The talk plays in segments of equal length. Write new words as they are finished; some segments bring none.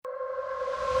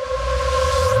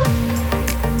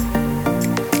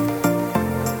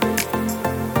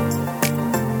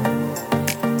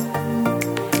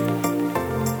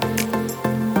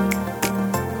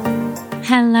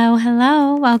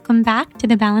welcome back to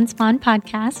the Balance Bond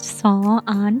podcast, Soul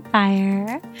on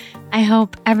Fire. I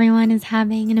hope everyone is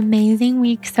having an amazing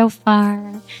week so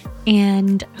far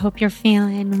and hope you're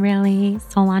feeling really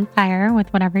soul on fire with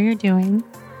whatever you're doing.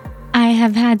 I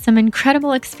have had some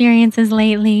incredible experiences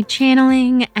lately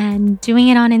channeling and doing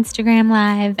it on Instagram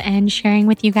Live and sharing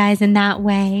with you guys in that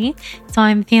way. So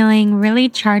I'm feeling really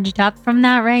charged up from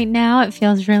that right now. It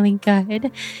feels really good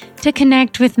to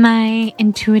connect with my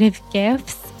intuitive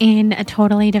gifts in a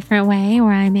totally different way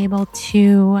where I'm able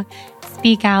to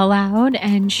speak out loud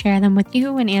and share them with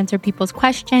you and answer people's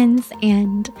questions.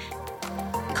 And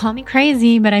call me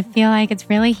crazy, but I feel like it's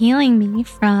really healing me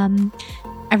from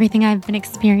everything I've been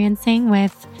experiencing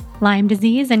with Lyme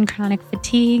disease and chronic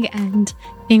fatigue and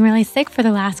being really sick for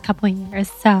the last couple of years.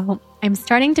 So I'm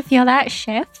starting to feel that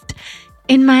shift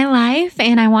in my life.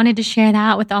 And I wanted to share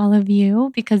that with all of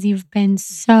you because you've been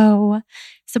so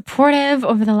supportive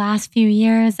over the last few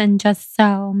years and just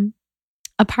so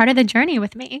a part of the journey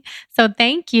with me. So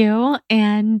thank you.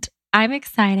 And I'm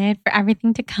excited for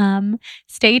everything to come.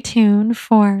 Stay tuned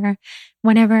for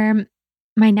whenever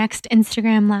my next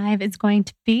Instagram Live is going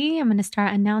to be. I'm going to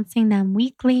start announcing them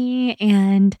weekly,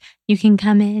 and you can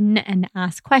come in and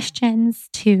ask questions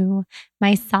to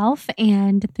myself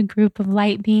and the group of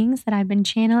light beings that I've been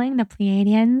channeling, the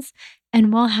Pleiadians,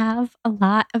 and we'll have a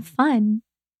lot of fun.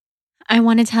 I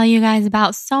want to tell you guys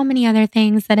about so many other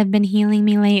things that have been healing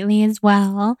me lately as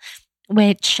well,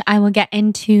 which I will get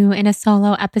into in a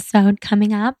solo episode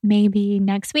coming up, maybe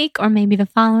next week or maybe the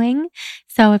following.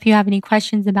 So if you have any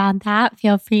questions about that,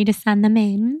 feel free to send them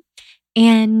in.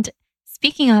 And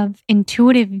speaking of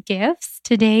intuitive gifts,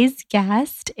 today's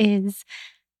guest is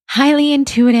highly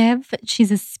intuitive.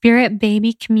 She's a spirit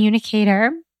baby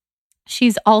communicator.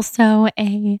 She's also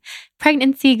a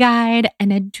pregnancy guide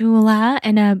and a doula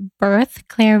and a birth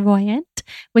clairvoyant,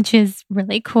 which is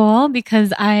really cool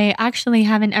because I actually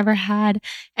haven't ever had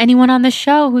anyone on the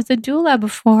show who's a doula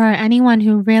before, anyone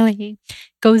who really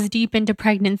goes deep into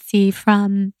pregnancy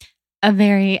from a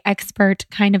very expert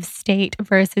kind of state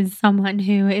versus someone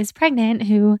who is pregnant,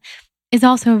 who is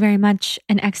also very much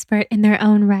an expert in their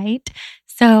own right.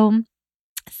 So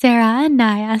Sarah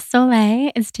Naia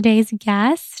Soleil is today's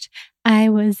guest. I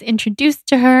was introduced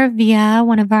to her via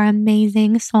one of our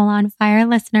amazing Soul on Fire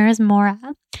listeners,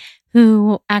 Maura,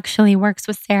 who actually works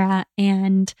with Sarah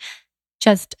and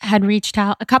just had reached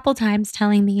out a couple times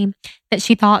telling me that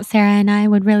she thought Sarah and I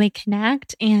would really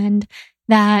connect and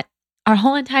that our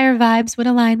whole entire vibes would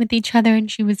align with each other,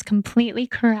 and she was completely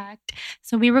correct.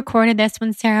 So we recorded this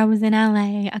when Sarah was in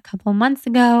LA a couple months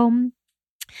ago.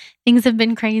 Things have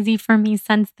been crazy for me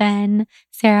since then.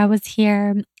 Sarah was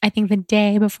here, I think the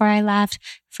day before I left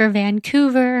for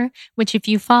Vancouver, which if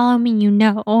you follow me, you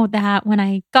know that when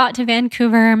I got to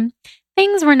Vancouver,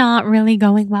 things were not really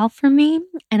going well for me.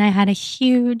 And I had a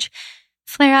huge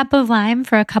flare up of Lyme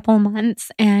for a couple months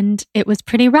and it was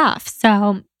pretty rough.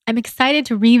 So I'm excited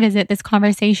to revisit this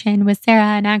conversation with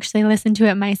Sarah and actually listen to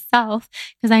it myself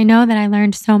because I know that I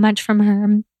learned so much from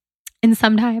her. And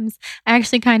sometimes I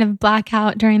actually kind of black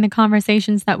out during the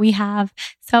conversations that we have.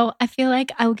 So I feel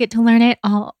like I will get to learn it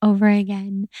all over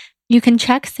again. You can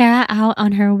check Sarah out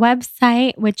on her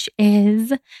website, which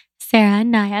is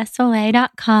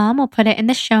sarahnaia.com. We'll put it in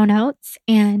the show notes.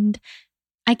 And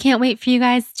I can't wait for you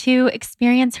guys to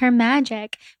experience her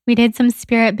magic. We did some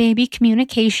spirit baby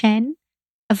communication.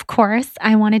 Of course,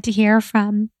 I wanted to hear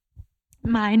from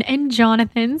mine and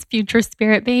Jonathan's future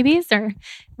spirit babies, or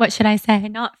what should I say?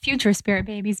 Not future spirit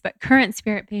babies, but current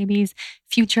spirit babies,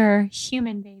 future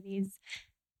human babies.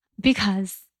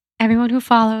 Because everyone who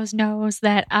follows knows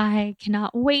that I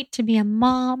cannot wait to be a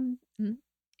mom.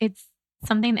 It's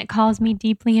something that calls me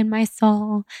deeply in my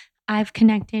soul. I've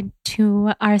connected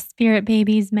to our spirit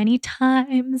babies many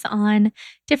times on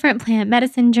different plant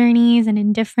medicine journeys and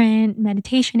in different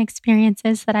meditation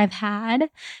experiences that I've had.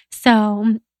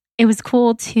 So it was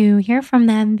cool to hear from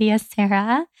them via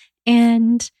Sarah,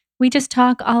 and we just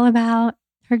talk all about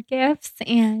her gifts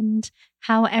and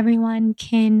how everyone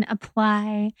can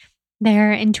apply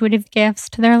their intuitive gifts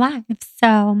to their lives.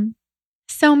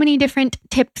 So many different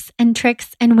tips and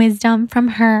tricks and wisdom from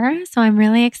her. So I'm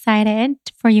really excited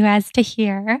for you guys to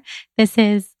hear. This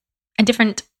is a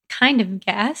different kind of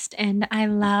guest, and I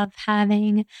love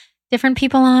having different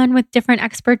people on with different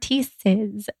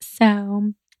expertises.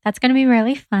 So that's going to be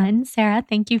really fun. Sarah,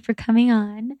 thank you for coming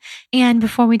on. And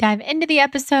before we dive into the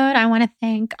episode, I want to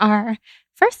thank our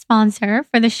first sponsor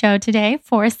for the show today,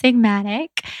 Four Sigmatic.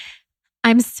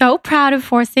 I'm so proud of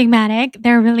Four Sigmatic.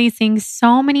 They're releasing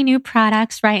so many new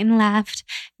products right and left.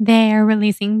 They're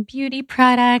releasing beauty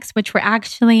products, which were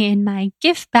actually in my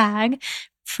gift bag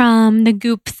from the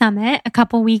Goop Summit a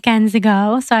couple weekends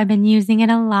ago. So I've been using it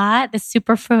a lot. The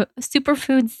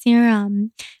superfood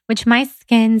serum, which my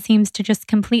skin seems to just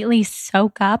completely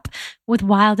soak up with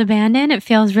wild abandon. It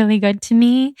feels really good to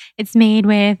me. It's made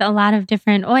with a lot of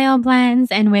different oil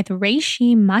blends and with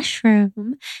reishi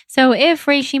mushroom. So if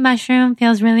reishi mushroom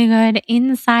feels really good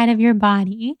inside of your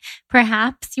body,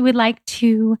 perhaps you would like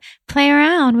to play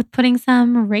around with putting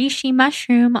some reishi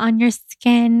mushroom on your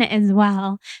skin as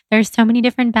well. There's so many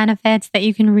different benefits that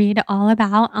you can read all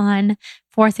about on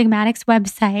Four Sigmatic's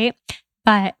website,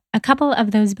 but a couple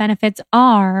of those benefits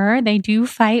are they do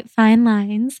fight fine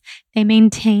lines, they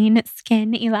maintain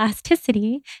skin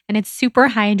elasticity, and it's super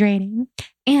hydrating,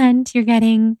 and you're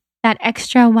getting that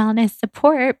extra wellness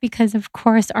support because, of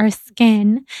course, our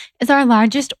skin is our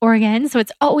largest organ, so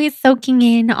it's always soaking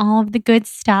in all of the good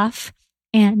stuff.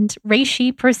 And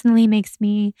reishi personally makes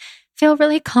me feel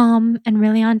really calm and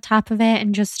really on top of it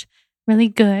and just really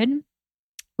good,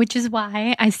 which is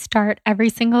why I start every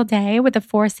single day with a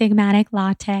Four Sigmatic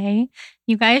latte.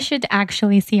 You guys should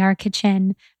actually see our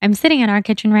kitchen. I'm sitting in our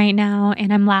kitchen right now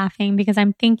and I'm laughing because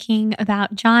I'm thinking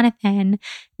about Jonathan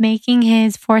making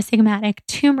his Four Sigmatic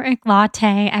turmeric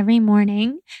latte every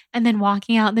morning and then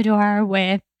walking out the door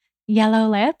with yellow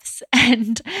lips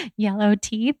and yellow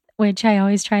teeth, which I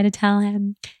always try to tell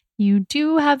him, you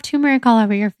do have turmeric all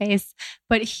over your face,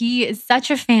 but he is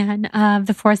such a fan of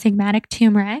the Four Sigmatic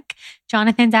turmeric.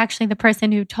 Jonathan's actually the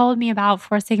person who told me about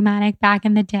Four Sigmatic back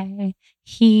in the day.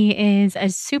 He is a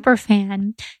super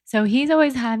fan. So he's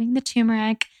always having the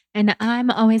turmeric and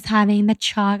I'm always having the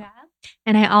chaga.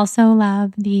 And I also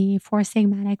love the Four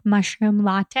Sigmatic mushroom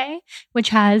latte, which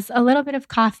has a little bit of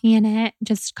coffee in it,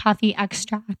 just coffee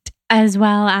extract, as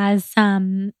well as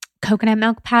some coconut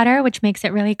milk powder, which makes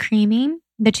it really creamy.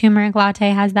 The turmeric latte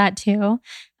has that too,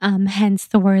 hence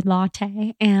the word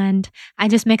latte. And I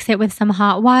just mix it with some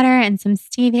hot water and some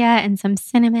stevia and some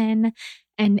cinnamon.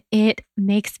 And it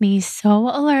makes me so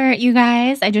alert, you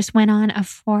guys. I just went on a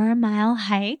 4-mile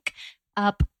hike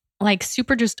up, like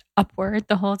super just upward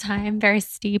the whole time, very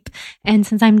steep. And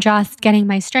since I'm just getting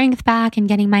my strength back and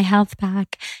getting my health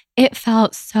back, it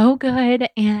felt so good.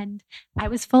 And I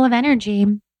was full of energy,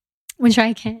 which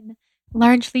I can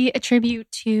largely attribute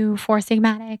to Four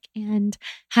Sigmatic and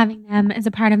having them as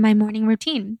a part of my morning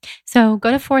routine. So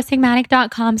go to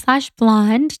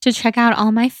foursigmatic.com/blonde to check out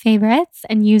all my favorites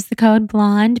and use the code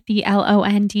blonde,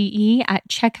 BLONDE, at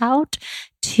checkout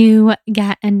to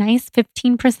get a nice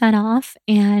 15% off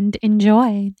and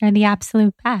enjoy. They're the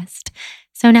absolute best.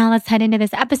 So now let's head into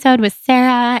this episode with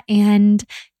Sarah, and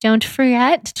don't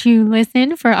forget to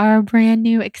listen for our brand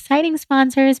new exciting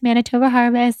sponsors, Manitoba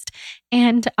Harvest,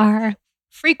 and our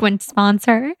frequent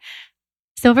sponsor,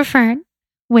 Silver Fern,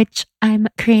 which I'm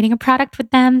creating a product with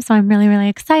them. So I'm really, really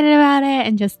excited about it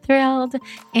and just thrilled.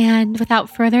 And without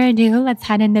further ado, let's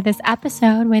head into this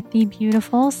episode with the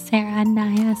beautiful Sarah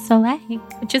Naia Soleil,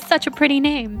 which is such a pretty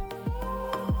name.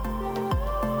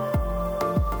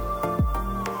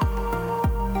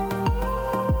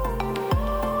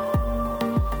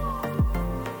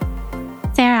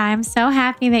 Sarah, I'm so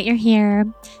happy that you're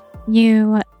here.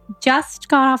 You just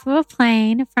got off of a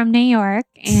plane from New York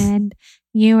and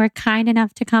you were kind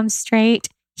enough to come straight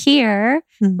here,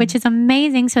 which is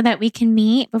amazing, so that we can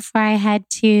meet before I head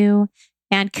to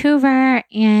Vancouver.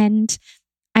 And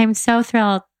I'm so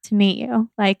thrilled to meet you.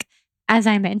 Like, as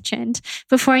I mentioned,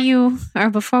 before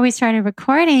we started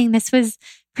recording, this was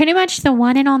pretty much the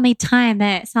one and only time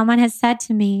that someone has said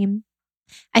to me,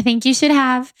 I think you should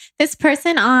have this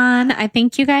person on. I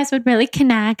think you guys would really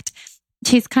connect.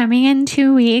 She's coming in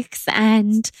 2 weeks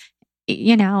and,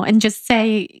 and just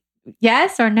say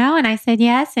yes or no. And I said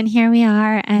yes. And here we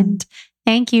are. And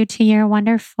thank you to your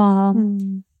wonderful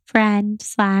friend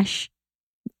 /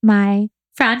 my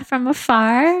friend from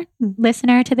afar,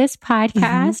 listener to this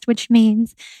podcast, which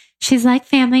means she's like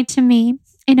family to me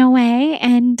in a way.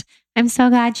 And I'm so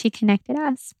glad she connected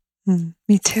us.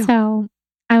 Me too. So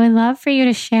I would love for you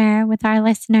to share with our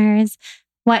listeners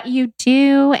what you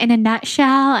do in a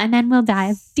nutshell, and then we'll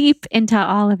dive deep into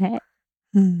all of it.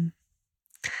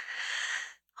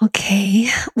 Okay.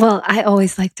 Well, I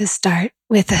always like to start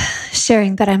with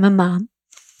sharing that I'm a mom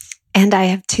and I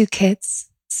have 2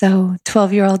 kids. So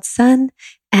 12-year-old son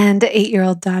and an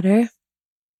 8-year-old daughter.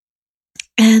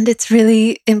 And it's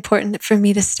really important for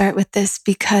me to start with this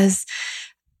because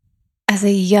as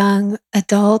a young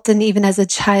adult and even as a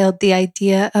child, the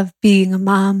idea of being a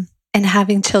mom and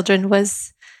having children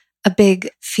was a big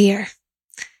fear.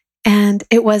 And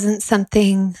it wasn't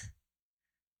something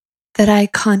that I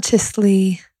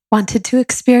consciously wanted to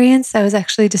experience. I was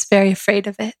actually just very afraid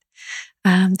of it.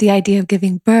 The idea of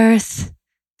giving birth,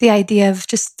 the idea of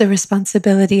just the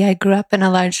responsibility. I grew up in a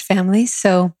large family,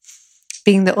 so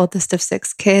being the oldest of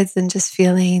 6 kids and just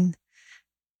feeling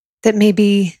that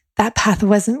maybe that path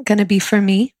wasn't going to be for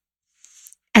me.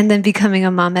 And then becoming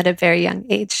a mom at a very young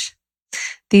age.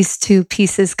 These two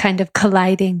pieces kind of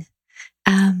colliding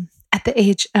at the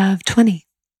age of 20.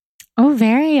 Oh,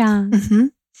 very young. Mm-hmm.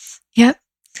 Yep.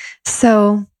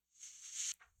 So,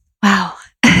 wow.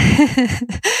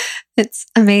 It's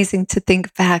amazing to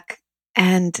think back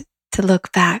and to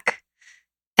look back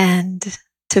and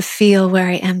to feel where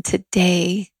I am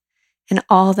today and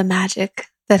all the magic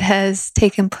that has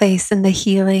taken place and the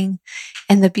healing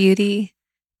and the beauty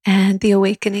and the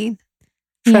awakening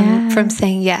from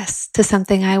saying yes to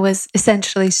something I was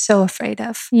essentially so afraid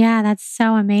of. Yeah, that's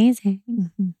so amazing.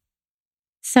 Mm-hmm.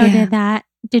 So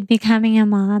did becoming a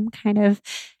mom kind of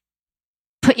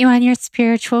put you on your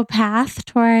spiritual path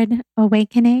toward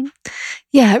awakening?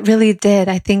 Yeah, it really did.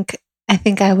 I think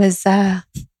I was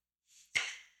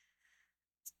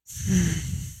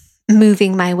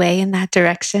moving my way in that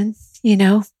direction,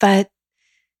 but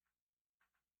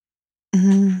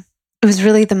it was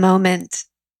really the moment.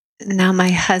 Now my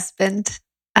husband,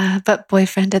 but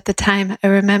boyfriend at the time, I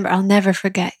remember, I'll never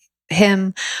forget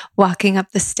him walking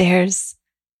up the stairs.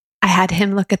 I had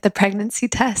him look at the pregnancy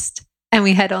test, and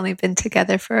we had only been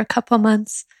together for a couple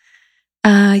months,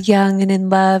 young and in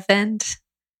love, and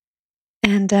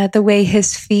the way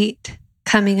his feet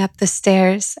coming up the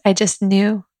stairs, I just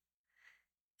knew.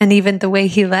 And even the way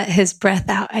he let his breath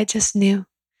out, I just knew.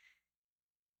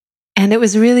 And it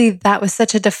was really, that was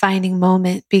such a defining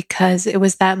moment, because it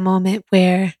was that moment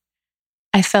where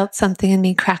I felt something in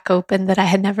me crack open that I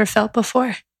had never felt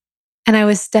before. And I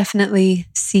was definitely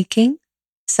seeking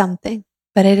something,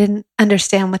 but I didn't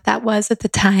understand what that was at the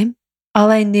time. All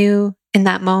I knew in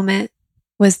that moment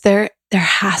was there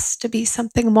has to be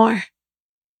something more.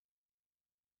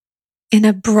 In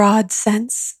a broad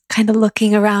sense, kind of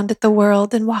looking around at the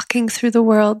world and walking through the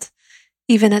world,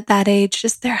 even at that age,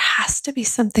 just there has to be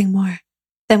something more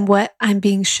than what I'm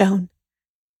being shown.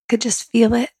 I could just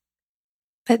feel it,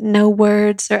 but no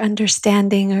words or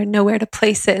understanding or nowhere to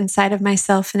place it inside of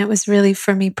myself. And it was really,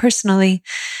 for me personally,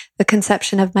 the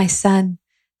conception of my son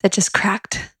that just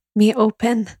cracked me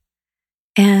open.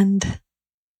 And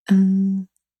it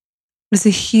was a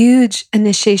huge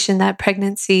initiation, that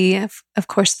pregnancy, of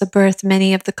course, the birth,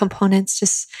 many of the components,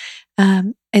 just,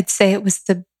 I'd say it was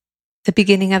the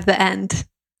beginning of the end.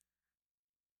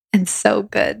 And so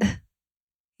good.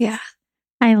 Yeah.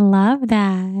 I love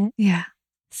that. Yeah.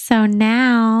 So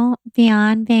now,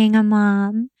 beyond being a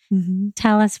mom,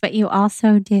 tell us what you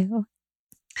also do.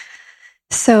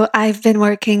 So I've been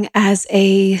working as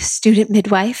a student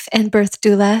midwife and birth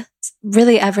doula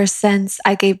really ever since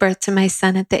I gave birth to my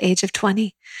son at the age of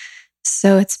 20.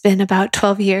 So it's been about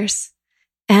 12 years.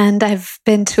 And I've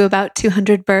been to about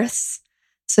 200 births.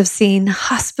 So I've seen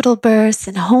hospital births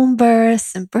and home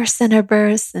births and birth center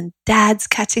births and dads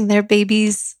catching their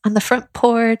babies on the front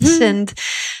porch and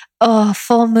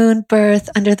full moon birth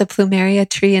under the plumeria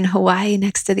tree in Hawaii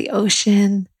next to the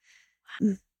ocean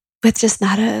with just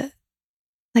not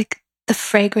the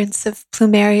fragrance of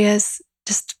plumerias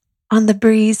just on the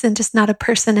breeze and just not a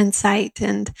person in sight.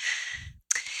 And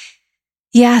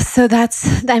yeah, so that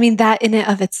in and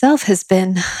of itself has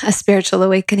been a spiritual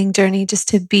awakening journey, just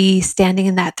to be standing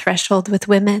in that threshold with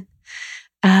women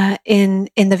in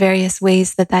the various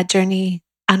ways that journey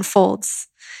unfolds.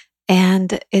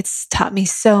 And it's taught me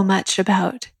so much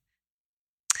about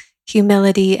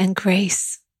humility and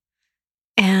grace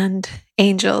and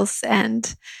angels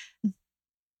and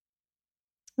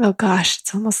oh gosh,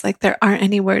 it's almost like there aren't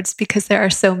any words because there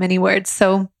are so many words.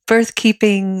 So birth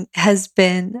keeping has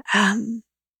been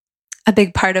a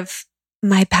big part of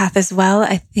my path as well.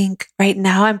 I think right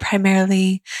now I'm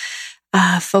primarily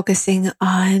focusing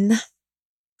on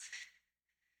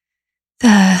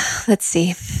it's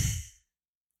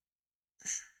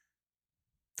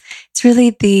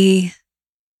really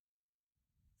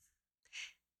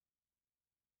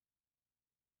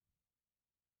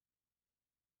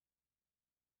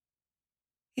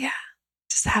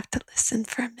just have to listen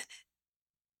for a minute.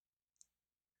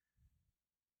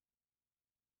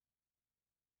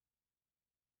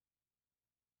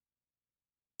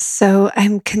 So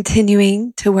I'm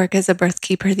continuing to work as a birth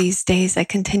keeper these days. I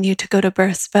continue to go to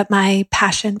births, but my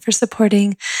passion for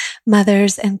supporting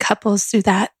mothers and couples through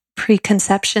that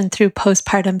preconception through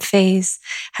postpartum phase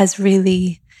has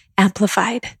really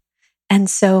amplified. And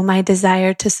so my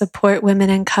desire to support women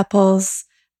and couples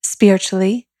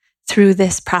spiritually through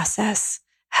this process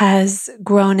has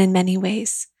grown in many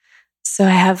ways. So I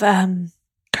have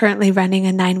currently running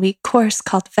a 9-week course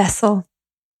called Vessel,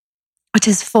 which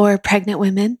is for pregnant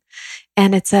women.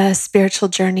 And it's a spiritual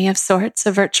journey of sorts,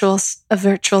 a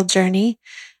virtual journey.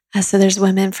 So there's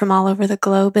women from all over the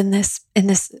globe in this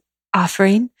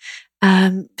offering.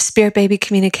 Spirit baby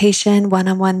communication,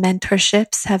 one-on-one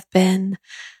mentorships have been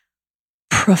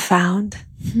profound.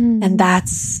 And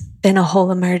that's been a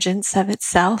whole emergence of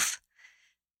itself.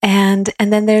 And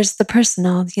then there's the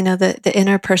personal, the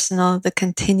interpersonal, the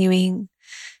continuing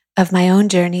of my own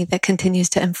journey that continues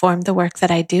to inform the work that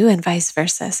I do and vice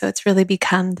versa. So it's really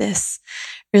become this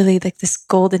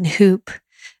golden hoop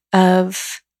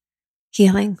of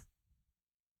healing.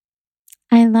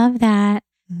 I love that.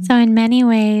 Mm-hmm. So in many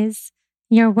ways,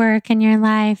 your work and your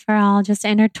life are all just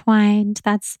intertwined.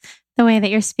 That's the way that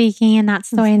you're speaking, and that's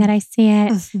the way that I see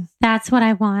it. Mm-hmm. That's what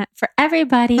I want for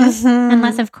everybody,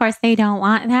 unless of course they don't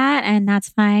want that, and that's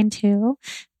fine too.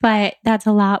 But that's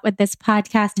a lot what this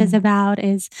podcast is about,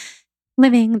 is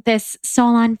living this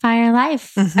soul on fire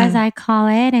life, as I call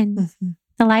it, and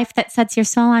the life that sets your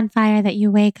soul on fire, that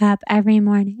you wake up every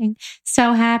morning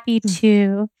so happy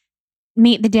to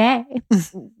meet the day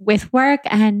with work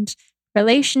and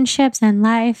relationships and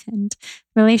life and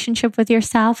relationship with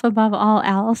yourself above all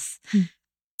else.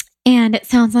 And it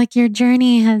sounds like your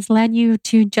journey has led you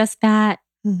to just that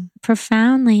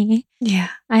profoundly. Yeah.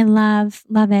 I love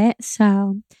it.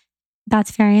 So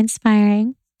that's very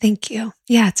inspiring. Thank you.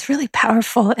 Yeah, it's really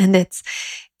powerful. And it's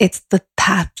the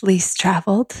path least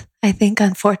traveled, I think,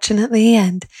 unfortunately.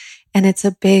 And it's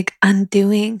a big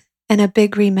undoing and a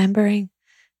big remembering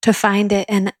to find it.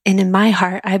 And in my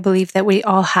heart, I believe that we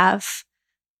all have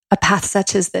a path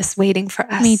such as this waiting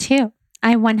for us. Me too.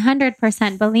 I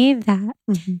 100% believe that.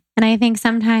 And I think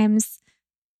sometimes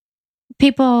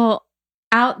people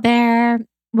out there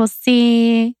will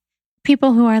see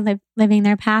people who are living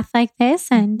their path like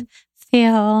this and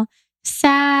feel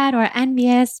sad or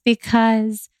envious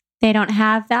because they don't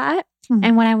have that.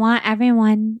 And what I want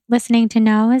everyone listening to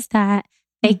know is that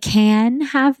they can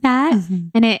have that.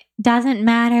 And it doesn't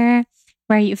matter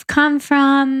where you've come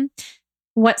from,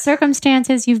 what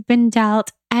circumstances you've been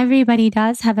dealt. Everybody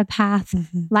does have a path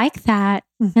like that.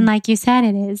 And like you said,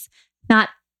 it is not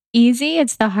easy.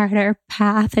 It's the harder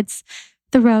path. It's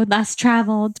the road less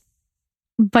traveled,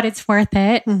 but it's worth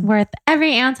it, worth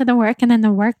every ounce of the work. And then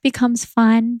the work becomes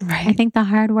fun. Right. I think the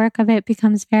hard work of it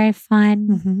becomes very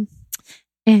fun.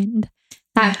 And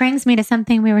that brings me to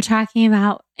something we were talking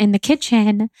about in the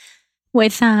kitchen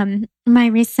with my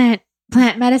recent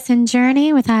plant medicine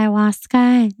journey with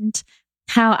ayahuasca, and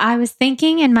how I was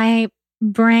thinking in my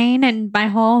brain and my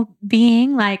whole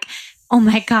being, like, oh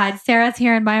my God, Sarah's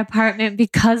here in my apartment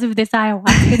because of this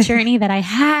ayahuasca journey that I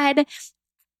had.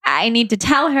 I need to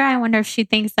tell her. I wonder if she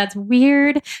thinks that's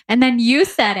weird. And then you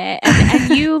said it,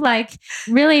 and you like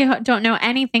really don't know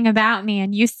anything about me.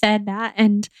 And you said that.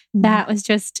 And that was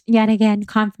just yet again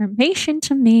confirmation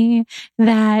to me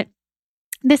that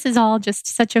this is all just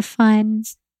such a fun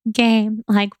game.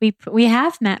 Like we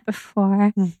have met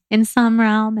before in some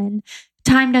realm, and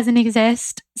time doesn't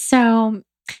exist. So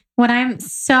what I'm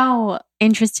so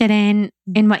interested in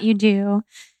what you do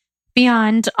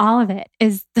beyond all of it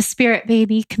is the spirit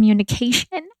baby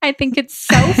communication. I think it's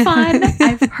so fun.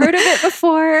 I've heard of it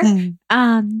before.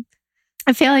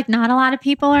 I feel like not a lot of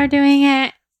people are doing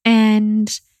it. And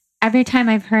every time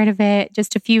I've heard of it,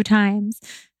 just a few times,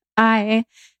 I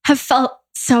have felt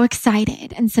so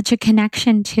excited and such a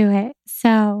connection to it.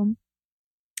 So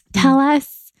tell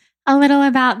us a little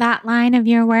about that line of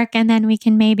your work, and then we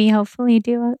can maybe hopefully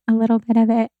do a little bit of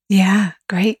it. Yeah,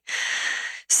 great.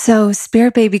 So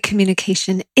spirit baby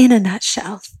communication in a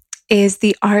nutshell is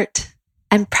the art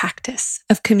and practice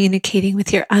of communicating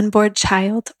with your unborn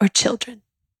child or children.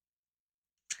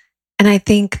 And I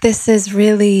think this is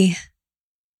really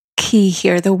key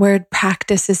here. The word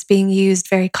practice is being used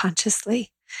very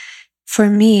consciously. For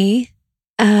me,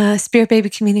 spirit baby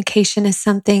communication is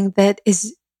something that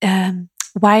is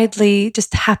widely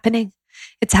just happening.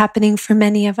 It's happening for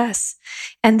many of us.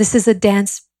 And this is a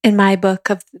dance in my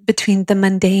book of between the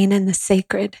mundane and the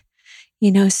sacred,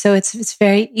 so it's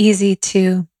very easy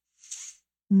to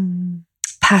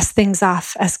pass things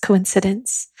off as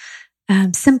coincidence,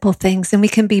 simple things. And we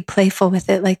can be playful with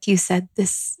it. Like you said,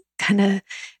 this kind of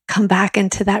come back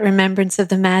into that remembrance of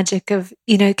the magic of,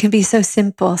 it can be so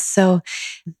simple. So,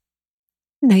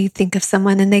 you think of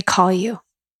someone and they call you,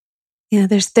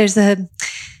 there's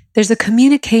a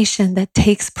communication that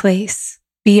takes place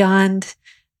beyond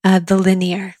the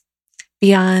linear,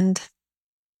 beyond.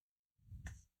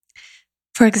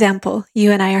 For example,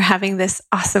 you and I are having this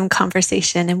awesome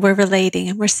conversation, and we're relating,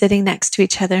 and we're sitting next to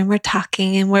each other, and we're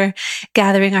talking, and we're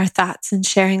gathering our thoughts and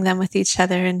sharing them with each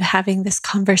other and having this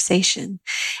conversation.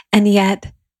 And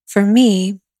yet for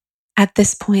me, at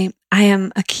this point, I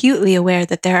am acutely aware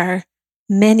that there are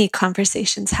many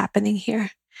conversations happening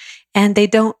here. And they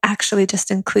don't actually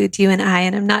just include you and I.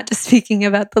 And I'm not just speaking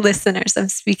about the listeners. I'm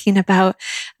speaking about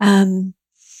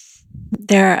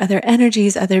there are other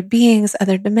energies, other beings,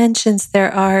 other dimensions.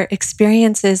 There are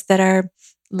experiences that are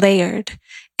layered.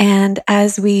 And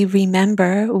as we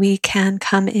remember, we can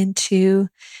come into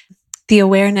the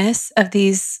awareness of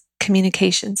these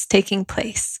communications taking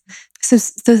place. So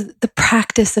the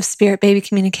practice of spirit baby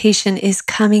communication is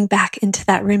coming back into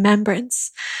that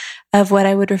remembrance of what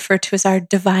I would refer to as our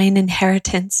divine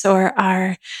inheritance or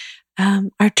our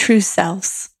true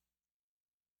selves.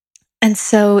 And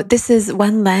so this is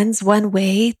one lens, one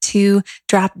way to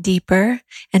drop deeper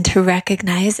and to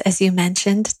recognize, as you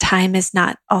mentioned, time is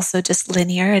not also just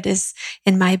linear. It is,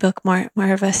 in my book, more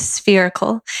of a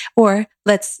spherical. Or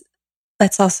let's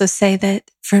also say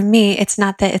that for me, it's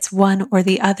not that it's one or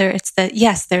the other. It's that,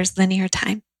 yes, there's linear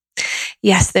time.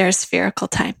 Yes, there's spherical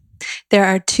time. There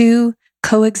are two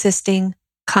coexisting,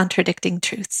 contradicting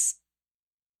truths.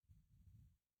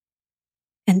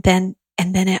 And then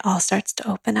it all starts to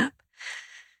open up.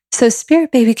 So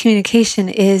spirit baby communication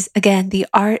is, again, the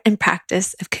art and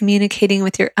practice of communicating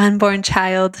with your unborn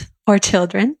child or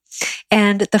children.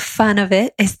 And the fun of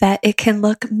it is that it can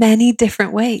look many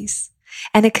different ways.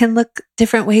 And it can look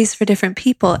different ways for different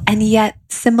people. And yet,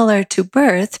 similar to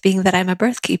birth, being that I'm a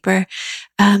birth keeper,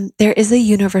 there is a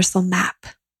universal map,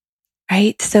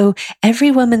 right? So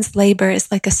every woman's labor is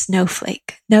like a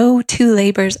snowflake. No two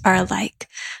labors are alike.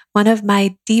 One of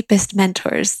my deepest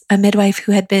mentors, a midwife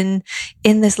who had been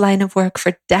in this line of work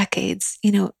for decades,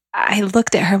 I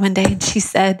looked at her one day and she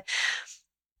said,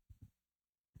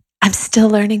 I'm still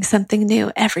learning something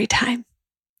new every time.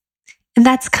 And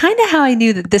that's kind of how I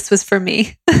knew that this was for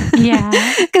me. Yeah.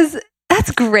 Because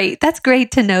that's great. That's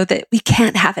great to know that we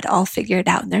can't have it all figured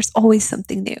out and there's always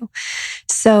something new.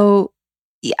 So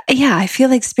yeah, I feel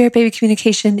like spirit baby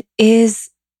communication is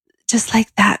just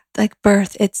like that, like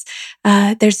birth. It's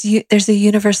there's a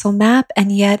universal map,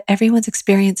 and yet everyone's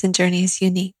experience and journey is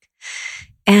unique.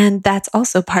 And that's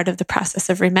also part of the process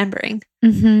of remembering,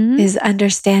 is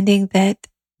understanding that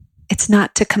it's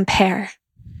not to compare,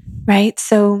 right?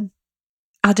 So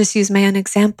I'll just use my own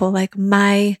example, like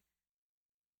my,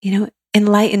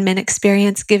 enlightenment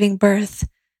experience giving birth.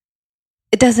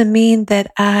 It doesn't mean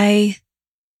that I,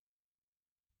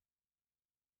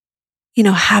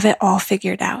 have it all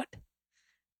figured out.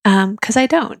 Because I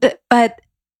don't. But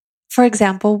for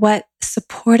example, what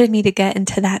supported me to get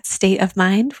into that state of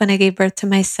mind when I gave birth to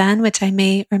my son, which I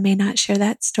may or may not share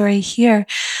that story here,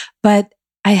 but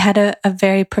I had a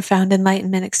very profound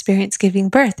enlightenment experience giving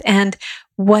birth. And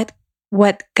what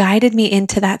guided me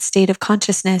into that state of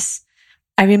consciousness,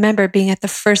 I remember being at the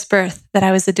first birth that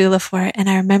I was a doula for. And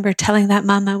I remember telling that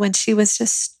mama when she was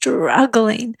just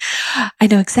struggling, I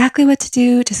know exactly what to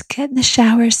do. Just get in the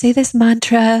shower, say this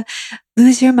mantra,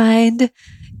 lose your mind.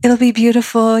 It'll be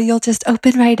beautiful. You'll just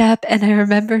open right up. And I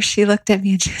remember she looked at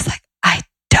me and she was like, I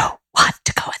don't want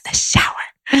to go in the shower.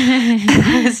 And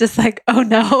I was just like, oh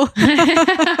no,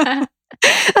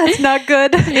 that's not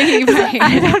good. Right.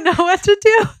 I don't know what to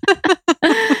do.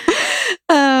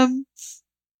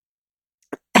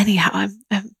 Anyhow, I'm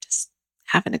just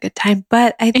having a good time.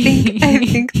 But I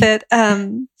think that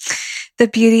the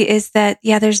beauty is that,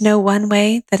 there's no one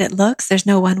way that it looks. There's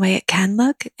no one way it can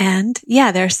look. And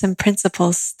there's some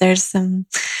principles. There's some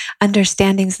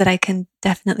understandings that I can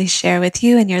definitely share with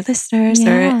you and your listeners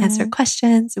or answer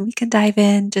questions, and we can dive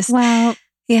in.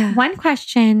 One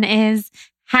question is,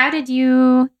 how did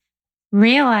you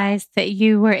realize that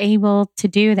you were able to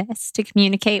do this, to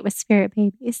communicate with spirit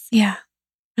babies? Yeah.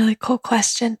 Really cool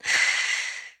question.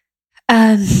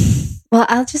 Well,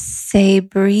 I'll just say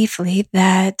briefly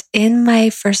that in my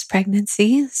first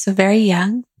pregnancy, so very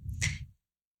young,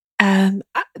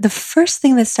 the first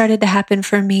thing that started to happen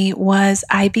for me was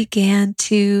I began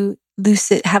to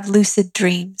have lucid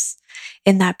dreams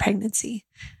in that pregnancy.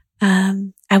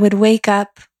 I would wake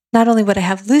up, not only would I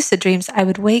have lucid dreams, I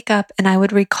would wake up and I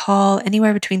would recall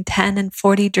anywhere between 10 and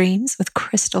 40 dreams with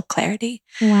crystal clarity.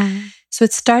 Wow. So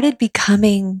it started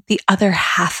becoming the other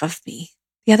half of me,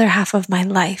 the other half of my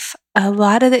life. A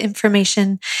lot of the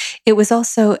information, it was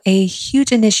also a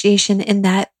huge initiation in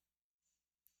that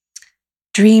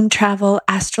dream travel,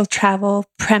 astral travel,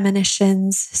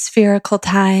 premonitions, spherical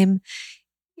time,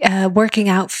 working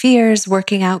out fears,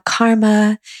 working out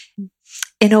karma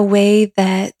in a way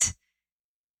that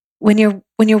when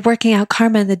you're working out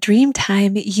karma in the dream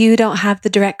time, you don't have the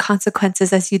direct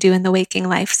consequences as you do in the waking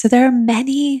life. So there are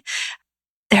many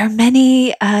there are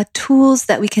many tools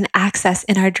that we can access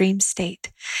in our dream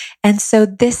state. And so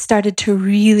this started to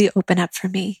really open up for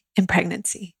me in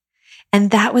pregnancy.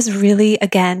 And that was really,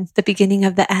 again, the beginning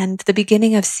of the end, the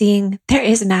beginning of seeing there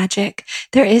is magic.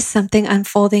 There is something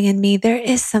unfolding in me. There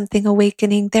is something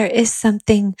awakening. There is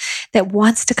something that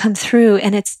wants to come through,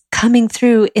 and it's coming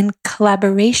through in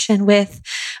collaboration with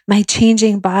my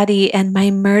changing body and my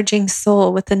merging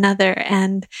soul with another.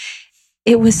 And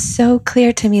it was so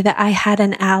clear to me that I had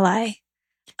an ally,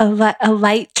 a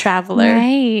light traveler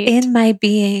in my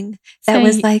being that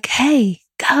was like, hey,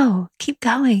 go, keep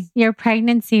going. Your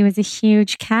pregnancy was a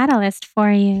huge catalyst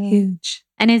for you. Huge.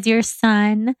 And is your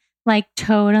son like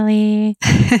totally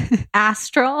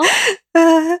astral?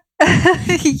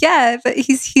 Yeah, but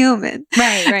he's human.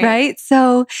 Right.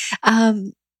 So,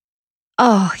 I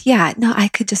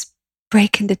could just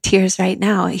break into tears right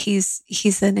now. He's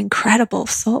an incredible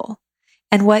soul.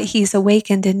 And what he's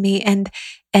awakened in me and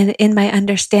in my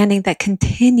understanding that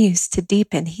continues to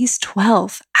deepen. He's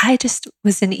 12. I just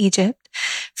was in Egypt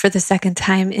for the second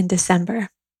time in December,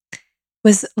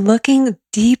 was looking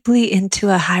deeply into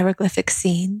a hieroglyphic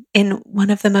scene in one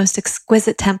of the most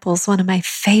exquisite temples, one of my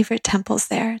favorite temples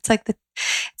there.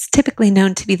 It's typically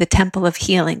known to be the temple of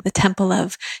healing, the temple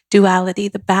of duality,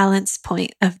 the balance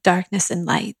point of darkness and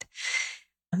light.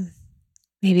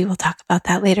 Maybe we'll talk about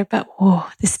that later, but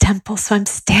this temple. So I'm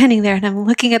standing there and I'm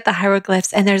looking at the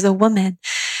hieroglyphs, and there's a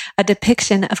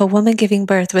depiction of a woman giving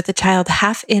birth with a child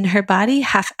half in her body,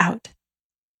 half out.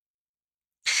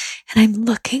 And I'm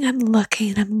looking.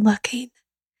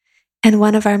 And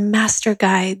one of our master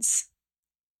guides,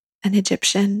 an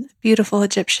Egyptian, beautiful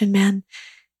Egyptian man,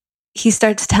 he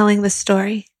starts telling the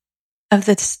story of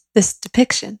this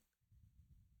depiction.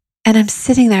 And I'm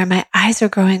sitting there, my eyes are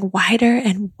growing wider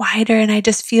and wider, and I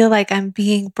just feel like I'm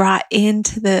being brought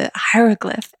into the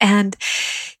hieroglyph. And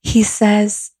he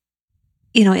says,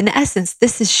 in essence,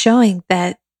 this is showing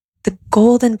that the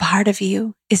golden part of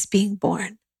you is being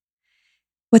born.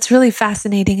 What's really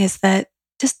fascinating is that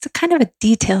just kind of a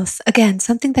details, again,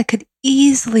 something that could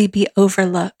easily be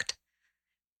overlooked,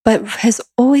 but has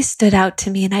always stood out to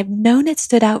me. And I've known it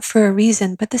stood out for a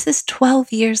reason, but this is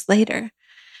 12 years later,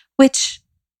 which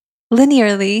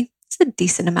linearly, it's a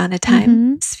decent amount of time.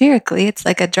 Mm-hmm. Spherically, it's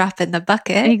like a drop in the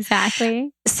bucket.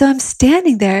 Exactly. So I'm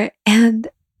standing there, and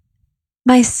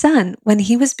my son, when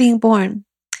he was being born,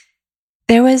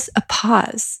 there was a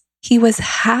pause. He was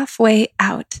halfway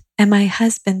out, and my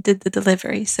husband did the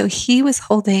delivery. So he was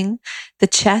holding the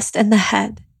chest and the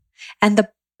head, and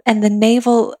the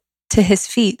navel to his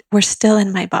feet were still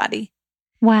in my body.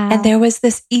 Wow. And there was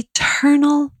this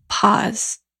eternal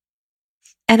pause.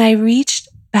 And I reached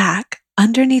back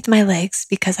underneath my legs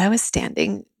because I was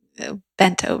standing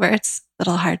bent over. It's a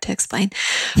little hard to explain,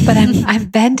 but I'm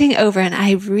bending over, and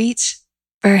I reach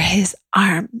for his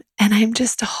arm, and I'm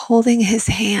just holding his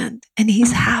hand, and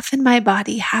he's half in my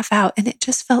body, half out. And it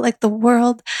just felt like the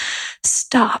world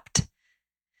stopped.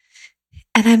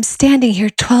 And I'm standing here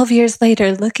 12 years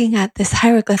later looking at this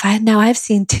hieroglyph. I've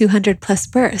seen 200 plus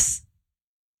births.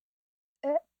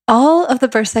 All of the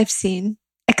births I've seen,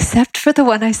 except for the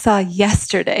one I saw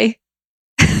yesterday,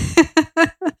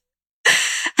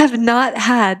 have not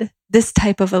had this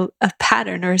type of a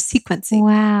pattern or a sequencing.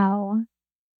 Wow.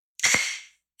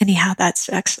 Anyhow, that's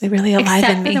actually really alive in me.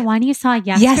 Except for the one you saw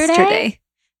yesterday?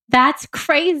 That's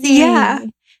crazy. Yeah.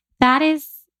 That is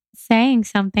saying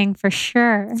something for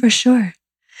sure. For sure.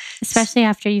 Especially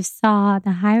after you saw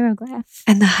the hieroglyph.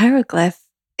 And the hieroglyph,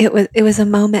 it was a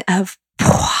moment of,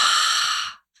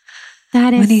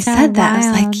 that is when he so said that, wild.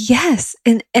 I was like, yes.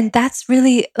 And that's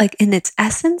really like in its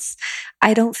essence.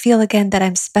 I don't feel again that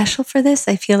I'm special for this.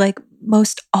 I feel like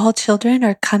most all children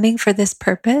are coming for this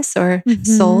purpose, or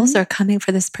souls are coming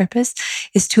for this purpose,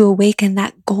 is to awaken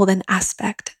that golden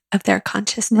aspect of their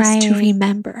consciousness, to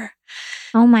remember.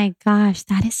 Oh my gosh,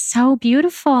 that is so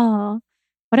beautiful.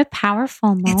 What a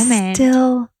powerful moment.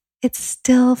 It's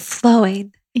still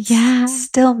flowing. Yeah. It's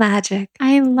still magic.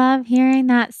 I love hearing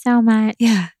that so much.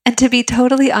 Yeah. And to be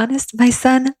totally honest, my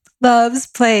son loves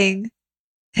playing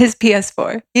his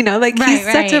PS4. He's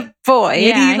such a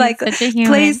boy, and he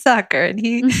plays soccer, and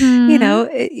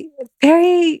he,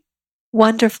 very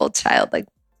wonderful child, but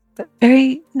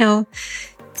very,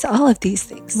 it's all of these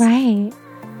things. Right.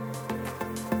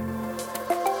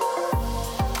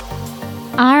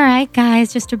 All right,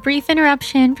 guys, just a brief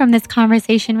interruption from this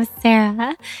conversation with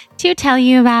Sarah to tell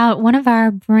you about one of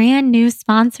our brand new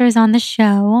sponsors on the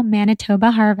show,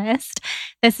 Manitoba Harvest.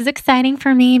 This is exciting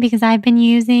for me because I've been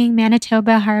using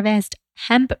Manitoba Harvest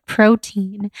hemp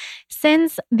protein.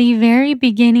 Since the very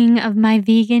beginning of my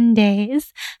vegan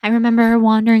days, I remember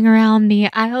wandering around the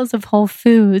aisles of Whole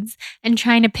Foods and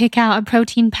trying to pick out a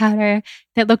protein powder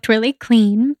that looked really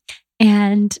clean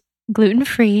and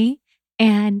gluten-free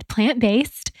and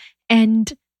plant-based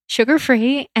and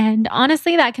sugar-free. And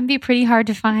honestly, that can be pretty hard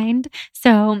to find.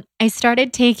 So I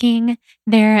started taking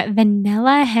their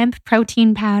vanilla hemp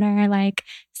protein powder like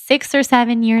 6 or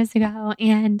 7 years ago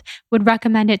and would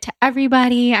recommend it to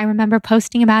everybody. I remember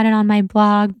posting about it on my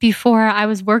blog before I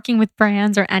was working with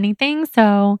brands or anything.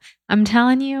 So I'm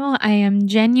telling you, I am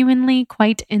genuinely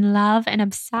quite in love and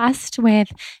obsessed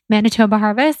with Manitoba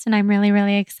Harvest, and I'm really,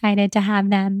 really excited to have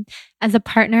them as a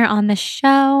partner on the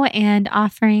show and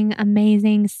offering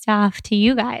amazing stuff to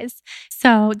you guys.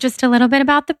 So just a little bit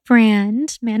about the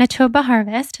brand. Manitoba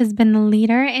Harvest has been the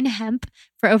leader in hemp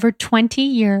for over 20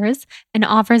 years and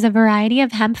offers a variety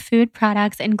of hemp food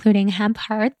products, including hemp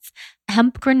hearts,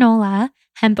 hemp granola,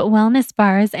 hemp wellness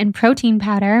bars, and protein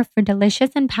powder for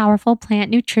delicious and powerful plant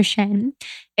nutrition.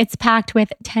 It's packed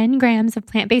with 10 grams of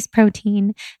plant-based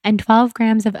protein and 12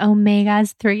 grams of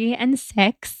omegas 3 and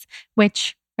 6,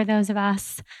 which for those of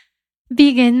us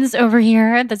vegans over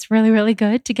here, that's really, really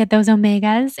good to get those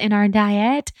omegas in our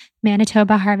diet.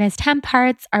 Manitoba Harvest hemp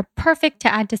hearts are perfect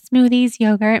to add to smoothies,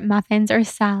 yogurt, muffins, or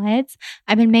salads.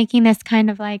 I've been making this kind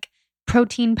of like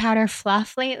protein powder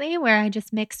fluff lately where I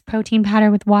just mix protein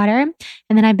powder with water,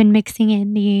 and then I've been mixing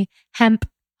in the hemp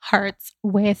hearts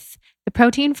with the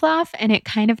protein fluff, and it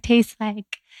kind of tastes like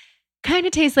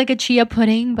a chia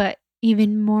pudding, but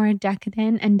even more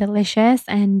decadent and delicious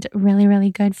and really, really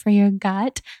good for your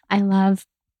gut. I love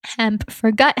hemp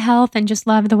for gut health and just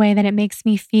love the way that it makes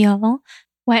me feel.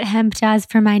 What hemp does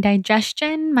for my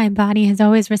digestion, my body has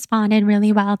always responded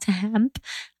really well to hemp.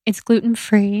 It's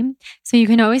gluten-free, so you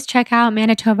can always check out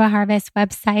Manitoba Harvest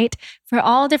website for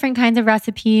all different kinds of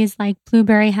recipes like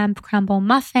blueberry hemp crumble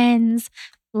muffins,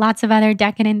 lots of other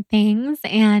decadent things,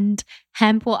 and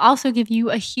hemp will also give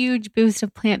you a huge boost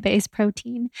of plant-based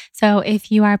protein. So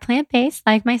if you are plant-based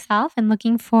like myself and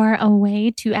looking for a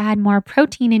way to add more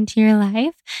protein into your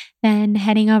life, then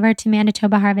heading over to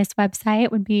Manitoba Harvest website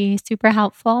would be super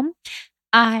helpful.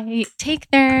 I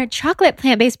take their chocolate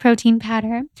plant-based protein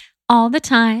powder all the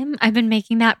time. I've been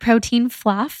making that protein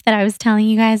fluff that I was telling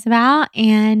you guys about,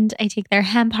 and I take their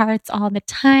hemp hearts all the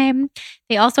time.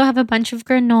 They also have a bunch of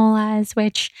granolas,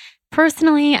 which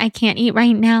personally I can't eat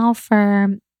right now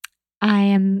I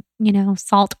am,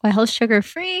 salt, oil, sugar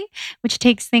free, which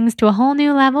takes things to a whole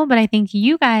new level, but I think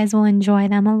you guys will enjoy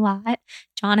them a lot.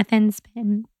 Jonathan's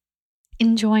been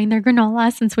enjoying their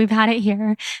granola since we've had it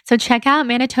here. So check out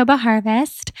Manitoba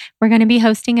Harvest. We're going to be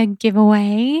hosting a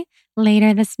giveaway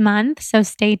later this month, so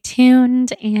stay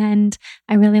tuned, and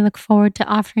I really look forward to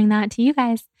offering that to you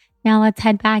guys. Now let's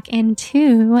head back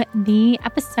into the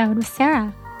episode with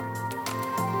Sarah.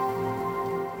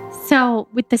 So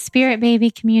with the spirit baby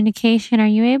communication, are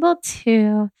you able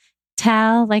to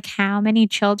tell how many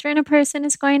children a person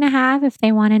is going to have if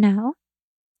they want to know?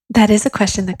 That is a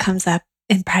question that comes up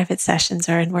in private sessions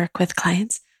or in work with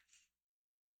clients.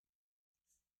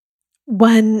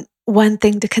 One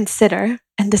thing to consider,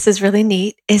 and this is really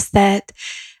neat, is that,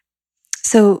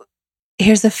 so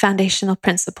here's a foundational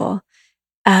principle.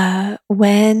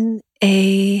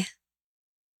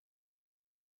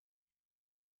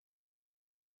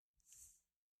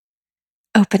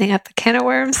 Opening up a can of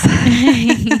worms.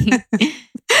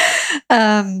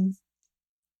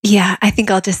 Yeah, I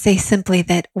think I'll just say simply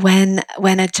that when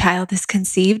a child is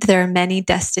conceived, there are many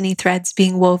destiny threads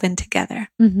being woven together.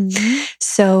 Mm-hmm.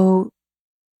 So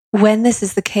when this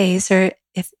is the case, or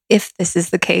if this is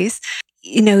the case,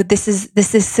 this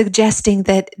is suggesting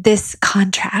that this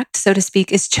contract, so to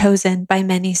speak, is chosen by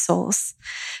many souls.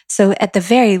 So at the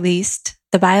very least,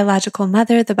 the biological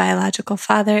mother, the biological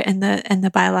father, and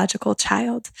the biological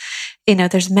child.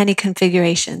 There's many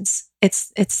configurations.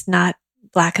 It's not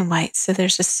black and white. So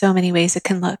there's just so many ways it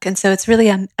can look. And so it's really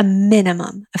a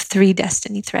minimum of 3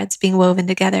 destiny threads being woven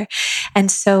together. And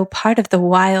so part of the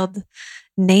wild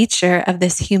nature of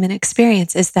this human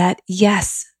experience is that,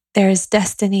 yes, there is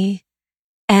destiny,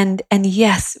 and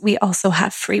yes, we also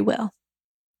have free will.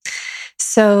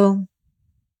 So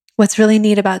what's really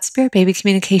neat about spirit baby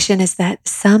communication is that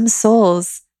some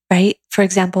souls, right, for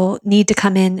example, need to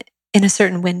come in a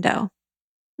certain window,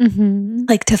 mm-hmm.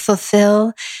 like to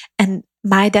fulfill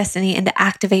my destiny and to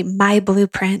activate my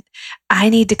blueprint. I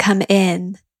need to come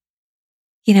in,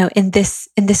 in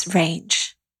this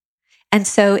range. And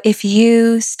so if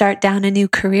you start down a new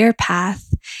career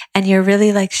path and you're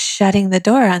really shutting the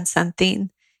door on something,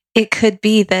 it could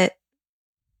be that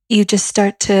you just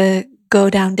start to go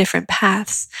down different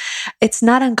paths. It's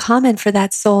not uncommon for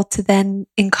that soul to then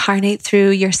incarnate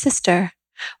through your sister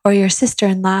or your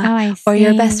sister-in-law or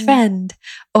your best friend,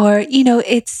 or,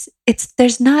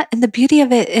 there's not, and the beauty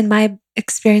of it in my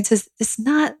experience is it's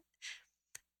not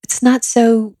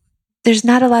so, there's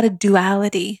not a lot of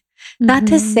duality. Not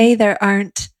to say there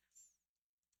aren't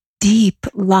deep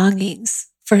longings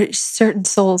for certain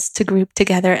souls to group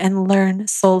together and learn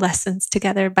soul lessons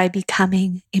together by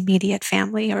becoming immediate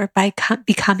family or by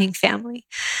becoming family.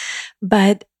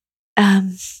 But,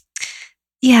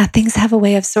 things have a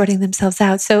way of sorting themselves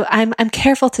out. So I'm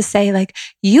careful to say, like,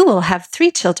 you will have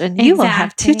 3 children, you will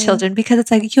have 2 children, because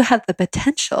it's like you have the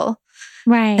potential.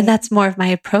 Right. And that's more of my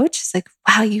approach. It's like,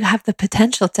 wow, you have the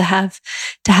potential to have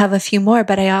a few more,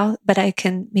 but I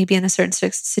can, maybe in a certain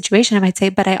situation, I might say,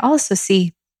 but I also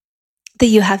see that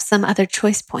you have some other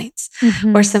choice points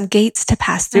or some gates to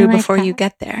pass through before you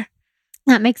get there.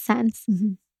 That makes sense.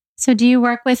 So do you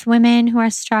work with women who are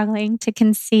struggling to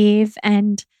conceive,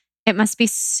 and it must be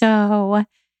so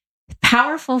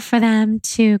powerful for them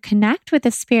to connect with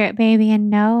the spirit baby and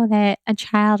know that a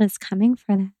child is coming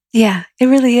for them? Yeah, it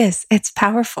really is. It's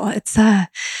powerful. It's, I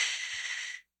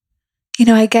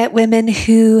get women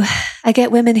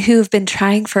who've been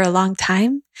trying for a long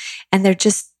time, and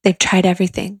they've tried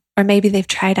everything, or maybe they've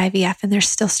tried IVF and they're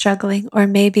still struggling, or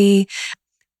maybe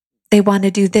they want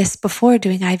to do this before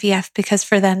doing IVF because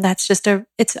for them,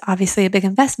 it's obviously a big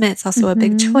investment. It's also a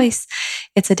big choice.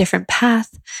 It's a different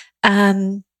path.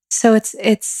 So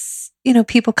it's,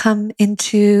 people come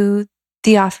into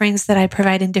the offerings that I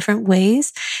provide in different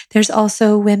ways. There's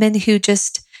also women who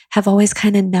just have always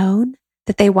kind of known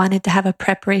that they wanted to have a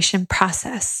preparation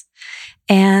process.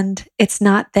 And it's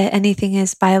not that anything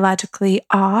is biologically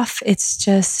off.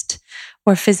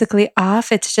 Or physically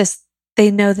off. It's just, they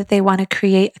know that they want to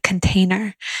create a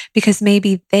container because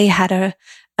maybe they had a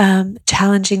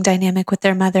challenging dynamic with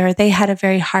their mother, or they had a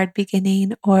very hard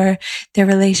beginning, or their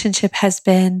relationship has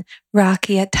been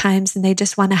rocky at times, and they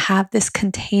just want to have this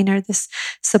container, this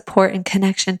support and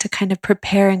connection to kind of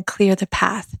prepare and clear the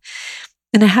path.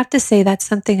 And I have to say that's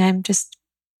something I'm just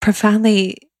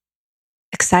profoundly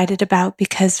excited about,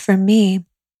 because for me,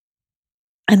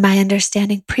 and my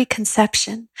understanding,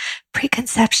 preconception,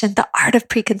 the art of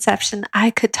preconception, I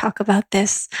could talk about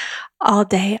this all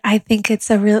day. I think it's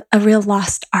a real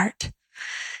lost art.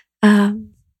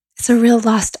 It's a real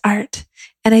lost art.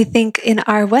 And I think in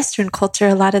our Western culture,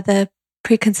 a lot of the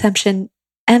preconception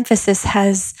emphasis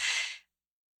has,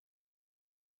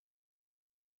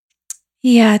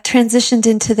 transitioned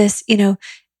into this,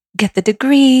 get the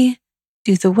degree,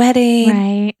 do the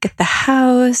wedding, get the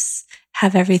house,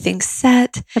 have everything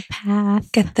set, the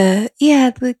path, get the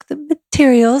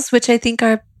materials, which I think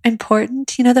are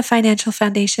important, the financial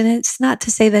foundation. It's not to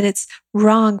say that it's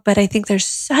wrong, but I think there's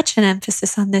such an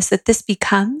emphasis on this, that this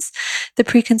becomes the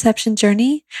preconception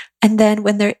journey. And then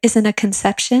when there isn't a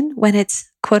conception, when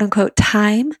it's quote unquote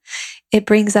time, it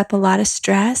brings up a lot of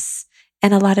stress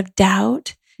and a lot of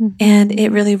doubt, and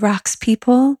it really rocks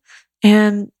people.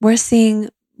 And we're seeing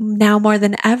now more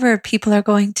than ever, people are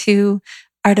going to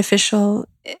artificial,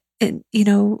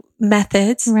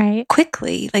 methods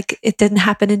quickly. Like it didn't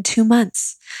happen in 2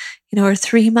 months, or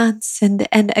 3 months. And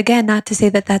again, not to say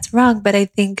that that's wrong, but I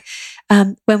think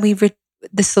when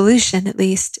the solution at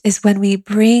least is when we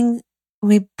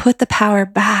put the power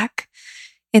back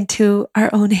into our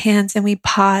own hands, and we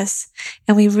pause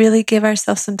and we really give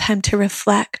ourselves some time to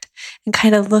reflect and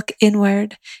kind of look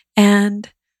inward and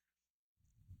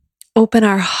open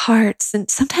our hearts. And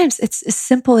sometimes it's as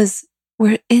simple as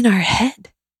we're in our head.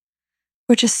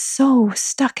 We're just so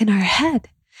stuck in our head.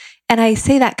 And I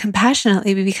say that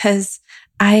compassionately because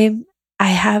I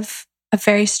have a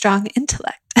very strong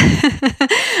intellect.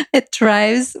 It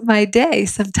drives my day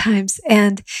sometimes.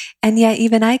 And yet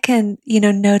even I can,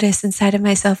 notice inside of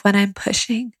myself when I'm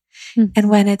pushing and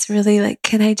when it's really like,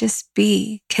 can I just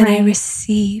be? Can I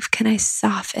receive? Can I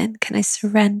soften? Can I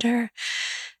surrender?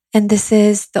 And this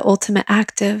is the ultimate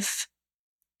act of,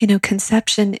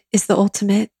 conception is the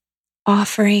ultimate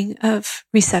offering of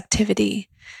receptivity,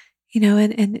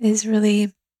 and is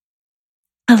really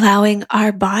allowing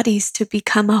our bodies to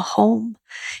become a home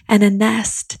and a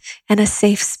nest and a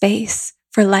safe space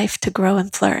for life to grow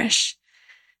and flourish.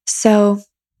 So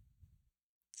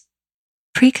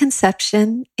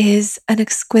preconception is an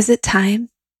exquisite time,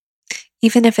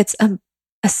 even if it's a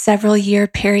several year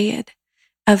period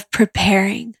of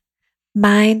preparing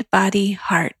mind, body,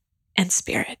 heart, and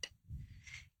spirit.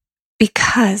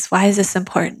 Because why is this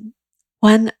important?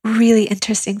 One really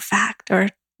interesting fact, or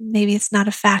maybe it's not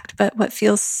a fact, but what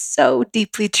feels so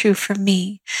deeply true for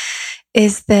me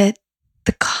is that the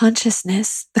the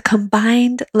consciousness, the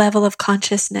combined level of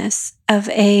consciousness of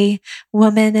a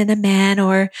woman and a man,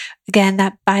 or again,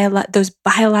 those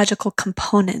biological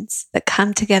components that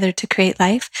come together to create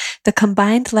life, the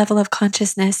combined level of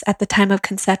consciousness at the time of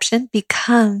conception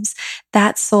becomes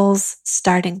that soul's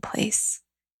starting place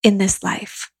in this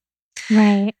life.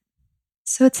 Right.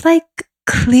 So it's like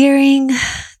clearing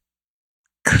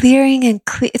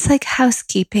it's like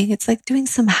housekeeping. It's like doing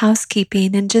some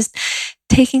housekeeping and just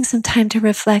taking some time to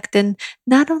reflect and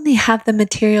not only have the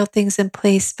material things in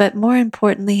place, but more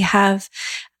importantly, have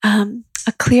a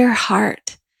clear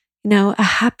heart, a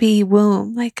happy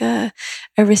womb, like a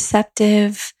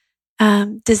receptive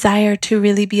desire to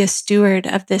really be a steward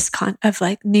of this of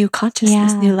like new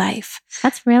consciousness, new life.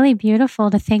 That's really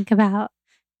beautiful to think about,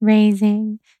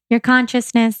 raising your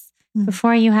consciousness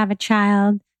before you have a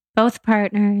child, both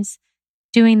partners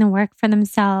doing the work for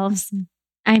themselves.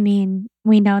 I mean,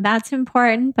 we know that's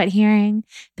important, but hearing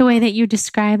the way that you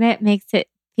describe it makes it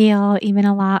feel even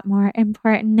a lot more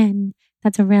important. And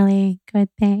that's a really good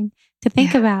thing to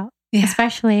think about,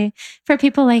 especially for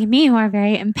people like me who are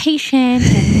very impatient.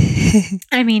 And,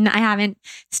 I mean, I haven't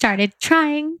started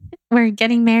trying. We're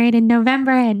getting married in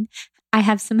November, and I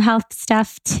have some health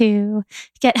stuff to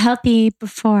get healthy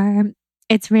before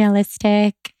it's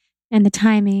realistic and the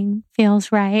timing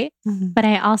feels right. But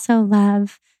I also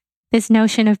love this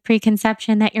notion of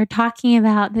preconception that you're talking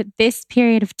about, that this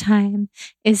period of time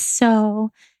is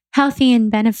so healthy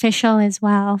and beneficial as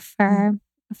well for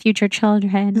future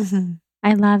children.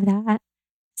 I love that.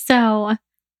 So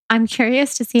I'm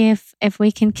curious to see if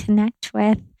we can connect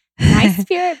with my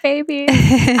spirit baby.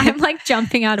 I'm like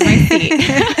jumping out of my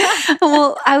feet.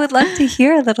 Well, I would love to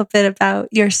hear a little bit about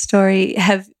your story.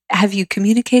 Have you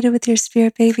communicated with your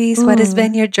spirit babies? What has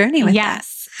been your journey with that?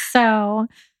 So,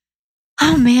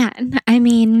 oh man, I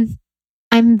mean,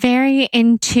 I'm very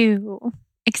into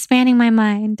expanding my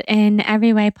mind in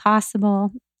every way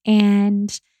possible.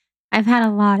 And I've had a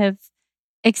lot of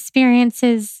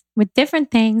experiences with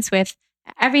different things, with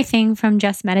everything from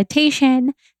just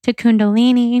meditation to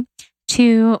Kundalini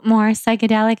to more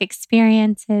psychedelic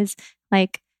experiences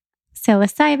like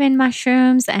psilocybin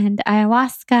mushrooms and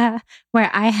ayahuasca, where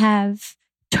I have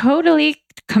totally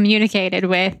communicated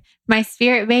with my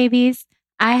spirit babies.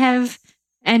 I have,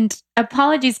 and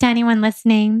apologies to anyone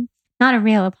listening, not a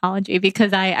real apology,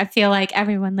 because I feel like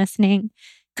everyone listening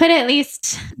could at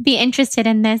least be interested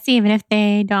in this, even if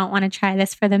they don't want to try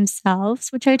this for themselves,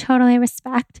 which I totally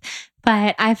respect.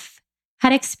 But I've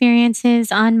had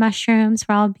experiences on mushrooms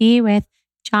where I'll be with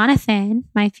Jonathan,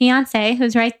 my fiance,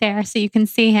 who's right there, so you can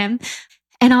see him.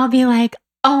 And I'll be like,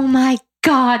 oh my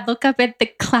God, look up at the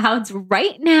clouds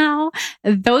right now.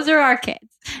 Those are our kids.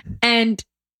 And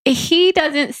he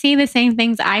doesn't see the same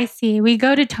things I see. We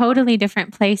go to totally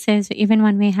different places, even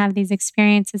when we have these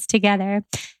experiences together.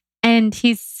 And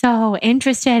he's so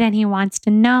interested and he wants to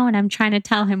know. And I'm trying to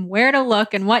tell him where to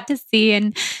look and what to see.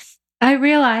 And I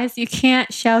realize you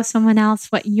can't show someone else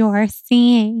what you're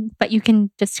seeing, but you can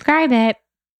describe it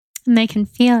and they can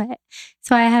feel it.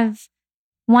 So I have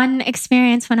one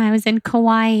experience when I was in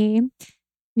Kauai.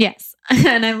 Yes.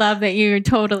 And I love that you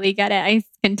totally get it. I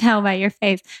can tell by your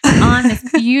face. On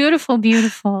this beautiful,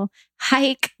 beautiful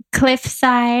hike,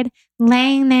 cliffside,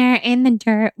 laying there in the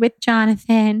dirt with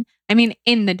Jonathan. I mean,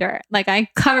 in the dirt. Like I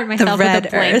covered myself with a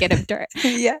blanket of dirt.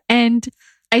 And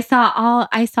I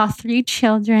saw 3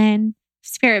 children,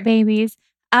 spirit babies,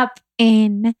 up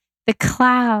in the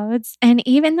clouds. And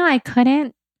even though I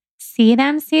couldn't see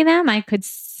them, I could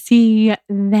see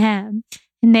them.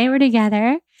 And they were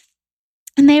together.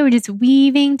 And they were just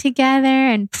weaving together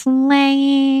and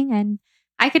playing. And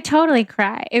I could totally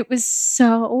cry. It was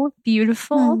so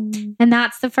beautiful. And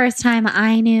that's the first time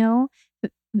I knew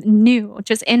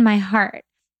just in my heart,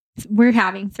 we're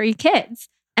having 3 kids.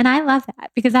 And I love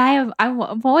that because I've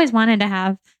always wanted to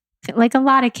have like a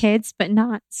lot of kids, but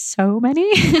not so many,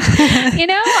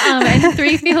 and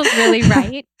 3 feels really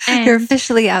right. And you're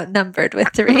officially outnumbered with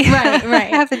 3. Right. I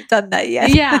haven't done that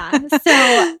yet. Yeah.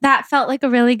 So that felt like a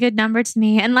really good number to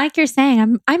me. And like you're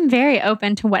saying, I'm very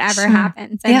open to whatever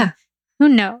happens. And who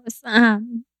knows?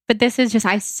 But this is just,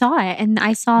 I saw it and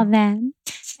I saw them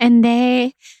and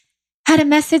they had a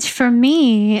message for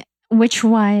me, which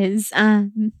was,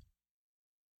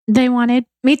 they wanted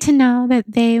me to know that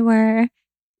they were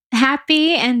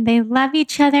happy and they love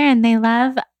each other and they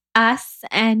love us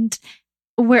and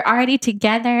we're already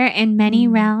together in many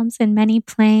realms and many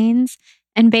planes.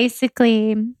 And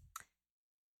basically,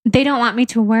 they don't want me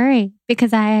to worry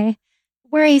because I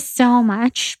worry so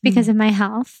much because of my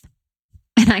health.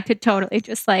 And I could totally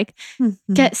just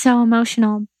get so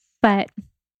emotional. But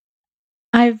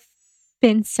I've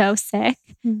been so sick.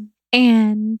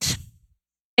 And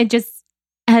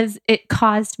it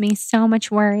caused me so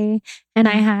much worry. And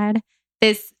I had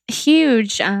this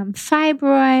huge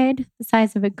fibroid the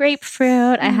size of a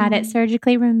grapefruit. I had it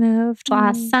surgically removed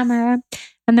last summer.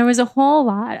 And there was a whole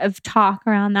lot of talk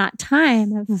around that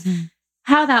time of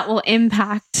how that will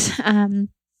impact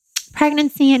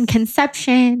pregnancy and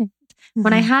conception.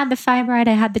 When I had the fibroid,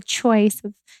 I had the choice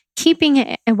of keeping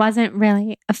it. It wasn't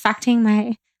really affecting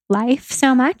my life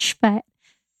so much, but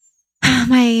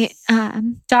my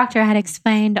doctor had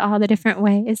explained all the different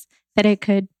ways that it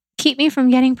could keep me from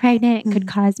getting pregnant. It could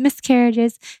cause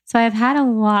miscarriages. So I've had a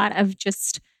lot of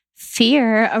just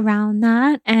fear around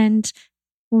that. And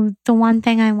the one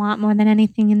thing I want more than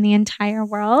anything in the entire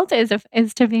world is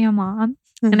to be a mom.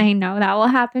 And I know that will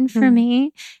happen for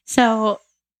me. So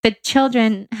the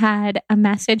children had a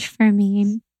message for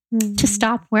me to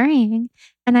stop worrying.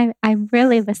 And I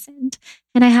really listened.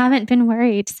 And I haven't been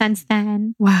worried since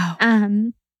then. Wow.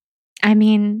 I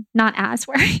mean, not as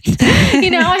worried.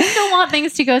 I still want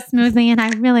things to go smoothly, and I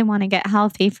really want to get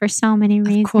healthy for so many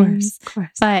reasons. Of course.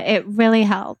 But it really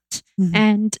helped.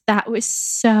 And that was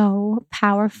so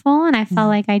powerful. And I felt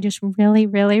like I just really,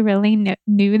 really, really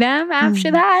knew them after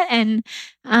that. And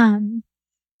then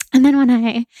when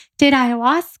I did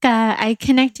ayahuasca, I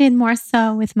connected more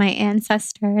so with my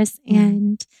ancestors,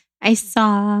 and I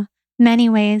saw many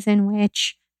ways in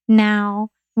which now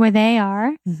where they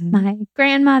are, my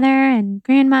grandmother and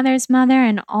grandmother's mother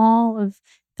and all of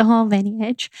the whole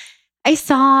lineage, I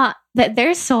saw that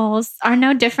their souls are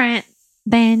no different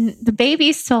than the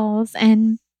baby's souls.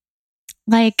 And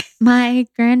like my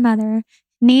grandmother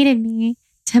needed me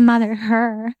to mother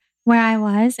her where I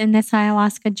was in this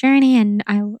ayahuasca journey. And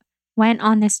I went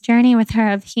on this journey with her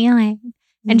of healing.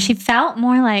 And she felt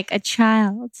more like a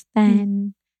child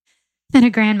than a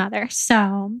grandmother.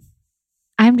 So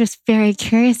I'm just very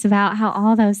curious about how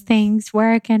all those things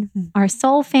work and our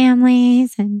soul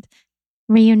families and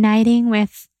reuniting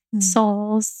with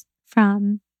souls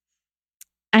from,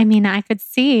 I could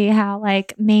see how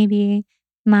like maybe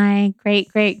my great,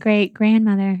 great, great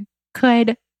grandmother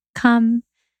could come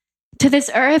to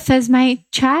this earth as my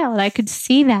child. I could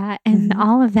see that. And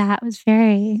all of that was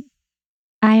very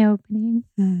eye-opening.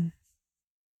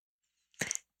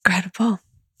 Incredible.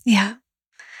 Yeah.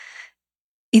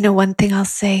 One thing I'll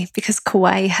say, because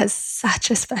Kauai has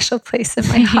such a special place in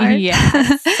my heart.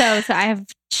 Yeah. So I have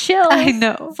chills. I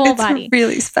know. Full it's body.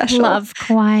 Really special. Love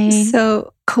Kauai.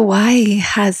 So Kauai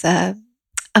has a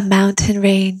mountain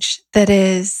range that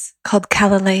is called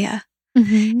Kalalea.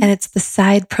 And it's the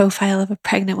side profile of a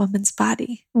pregnant woman's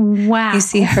body. Wow. You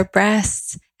see her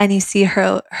breasts and you see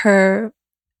her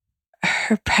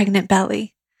pregnant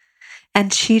belly.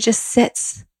 And she just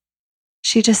sits.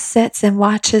 She just sits and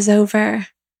watches over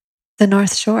the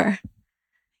North Shore.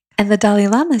 And the Dalai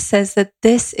Lama says that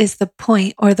this is the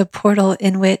point or the portal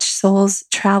in which souls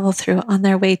travel through on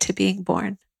their way to being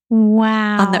born.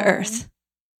 Wow. On the earth.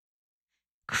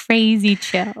 Crazy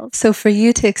chills. So for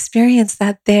you to experience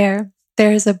that there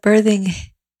is a birthing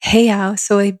heiau,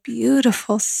 so a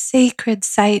beautiful sacred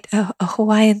site, a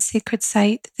Hawaiian sacred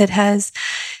site that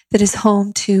is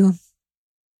home to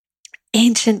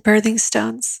ancient birthing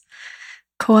stones.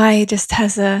 Kauai just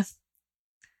has a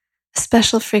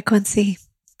special frequency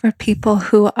for people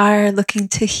who are looking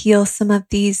to heal some of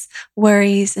these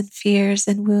worries and fears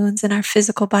and wounds in our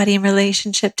physical body in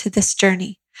relationship to this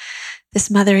journey,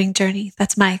 this mothering journey.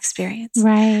 That's my experience.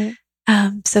 Right.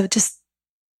 So just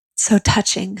so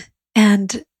touching.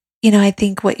 And, I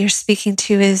think what you're speaking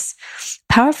to is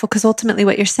powerful because ultimately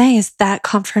what you're saying is that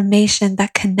confirmation,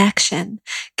 that connection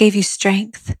gave you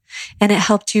strength and it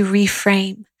helped you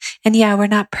reframe. And yeah, we're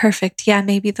not perfect. Yeah,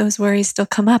 maybe those worries still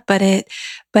come up, but it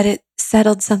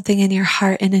settled something in your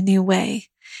heart in a new way.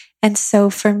 And so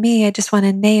for me, I just want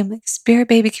to name like spirit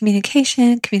baby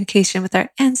communication with our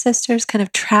ancestors, kind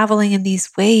of traveling in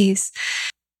these ways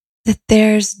that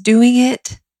there's doing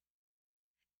it.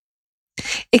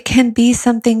 It can be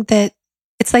something that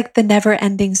it's like the never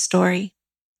ending story.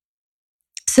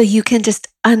 So you can just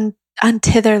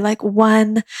untether like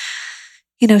one,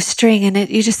 string and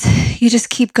you just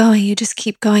keep going. You just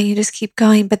keep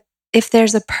going. But if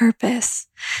there's a purpose,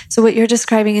 so what you're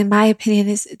describing in my opinion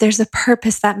is there's a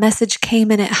purpose. That message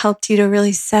came and it helped you to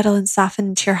really settle and soften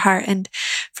into your heart. And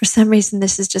for some reason,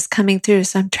 this is just coming through.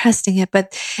 So I'm trusting it.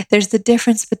 But there's the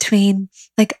difference between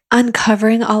like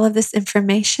uncovering all of this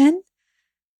information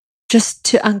just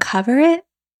to uncover it.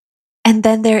 And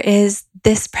then there is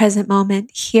this present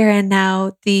moment here and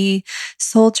now, the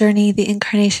soul journey, the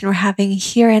incarnation we're having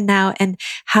here and now. And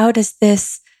how does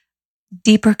this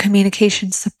deeper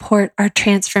communication support our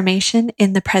transformation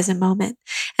in the present moment.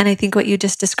 And I think what you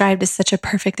just described is such a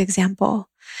perfect example.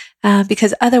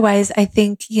 Because otherwise, I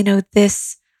think,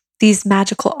 these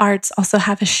magical arts also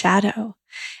have a shadow.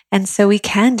 And so we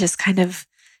can just kind of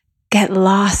get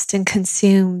lost and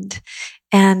consumed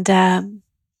and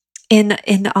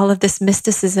in all of this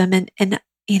mysticism. And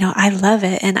I love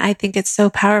it. And I think it's so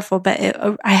powerful. But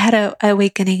I had an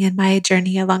awakening in my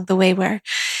journey along the way where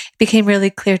it became really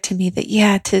clear to me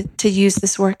that, to use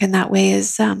this work in that way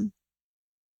is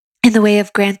in the way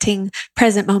of granting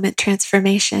present moment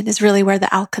transformation is really where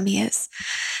the alchemy is.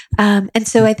 And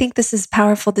so I think this is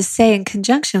powerful to say in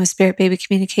conjunction with spirit baby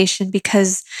communication,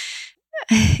 because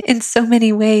in so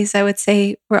many ways, I would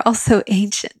say we're also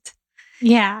ancient.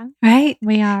 Yeah. Right?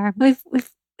 We are. We've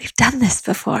done this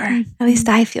before. Mm-hmm. At least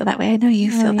I feel that way. I know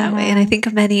you feel that way. And I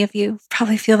think many of you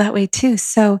probably feel that way too.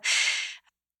 So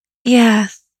yeah,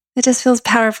 it just feels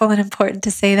powerful and important to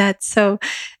say that. So,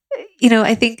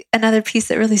 I think another piece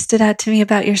that really stood out to me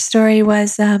about your story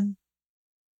was the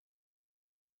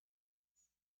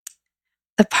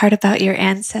part about your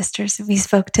ancestors. And we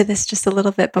spoke to this just a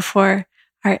little bit before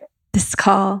this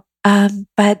call.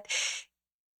 But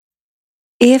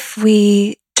if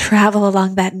we travel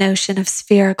along that notion of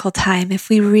spherical time, if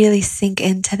we really sink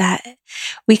into that,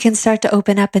 we can start to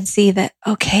open up and see that,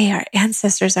 okay, our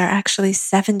ancestors are actually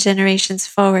 7 generations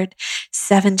forward,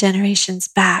 7 generations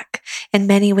back. In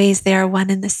many ways, they are one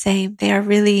and the same. They are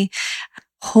really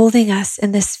holding us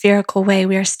in this spherical way.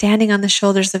 We are standing on the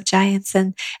shoulders of giants,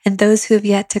 and those who have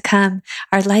yet to come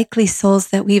are likely souls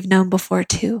that we've known before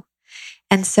too.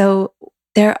 And so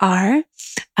there are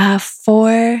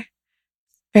 4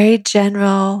 very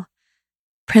general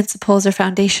principles or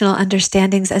foundational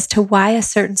understandings as to why a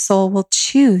certain soul will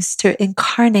choose to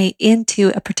incarnate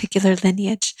into a particular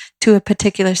lineage, to a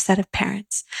particular set of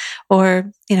parents,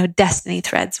 or, destiny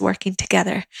threads working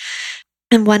together.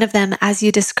 And one of them, as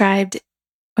you described,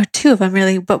 or 2 of them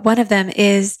really, but one of them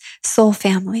is soul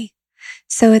family.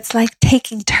 So it's like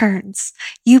taking turns.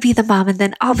 You be the mom, and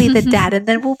then I'll be the dad, and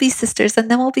then we'll be sisters, and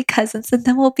then we'll be cousins, and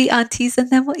then we'll be aunties, and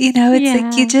then it's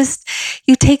like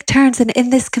you take turns. And in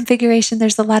this configuration,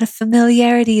 there's a lot of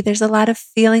familiarity. There's a lot of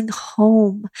feeling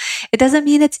home. It doesn't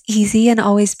mean it's easy and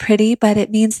always pretty, but it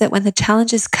means that when the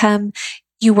challenges come,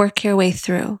 you work your way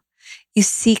through. You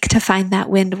seek to find that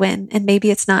win-win. And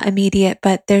maybe it's not immediate,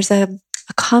 but there's a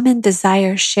common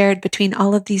desire shared between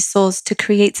all of these souls to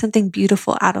create something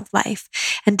beautiful out of life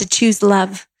and to choose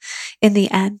love in the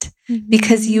end. Mm-hmm.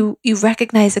 Because you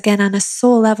recognize again on a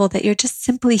soul level that you're just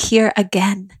simply here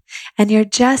again, and you're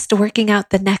just working out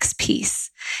the next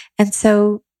piece. And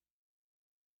so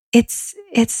it's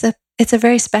a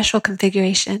very special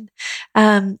configuration.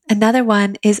 Another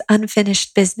one is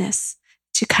unfinished business.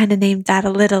 You kind of named that a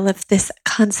little, of this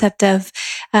concept of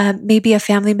maybe a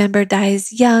family member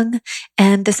dies young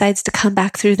and decides to come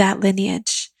back through that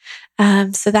lineage.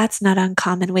 So that's not an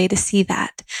uncommon way to see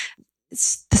that.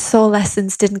 The soul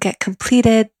lessons didn't get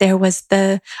completed. There was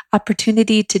the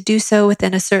opportunity to do so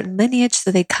within a certain lineage,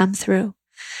 so they come through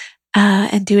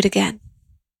and do it again.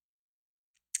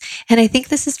 And I think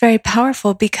this is very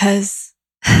powerful because,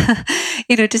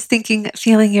 just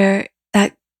feeling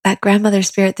that grandmother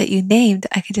spirit that you named,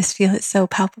 I can just feel it so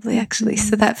palpably, actually. Mm-hmm.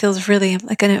 So that feels really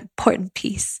like an important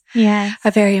piece. Yes.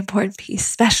 A very important piece,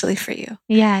 especially for you.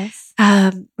 Yes.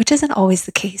 Which isn't always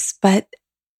the case, but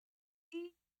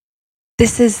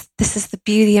this is the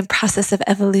beauty and process of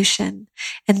evolution.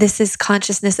 And this is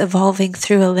consciousness evolving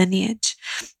through a lineage.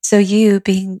 So you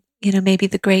being, maybe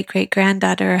the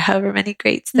great-great-granddaughter, or however many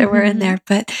greats there were in there,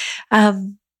 but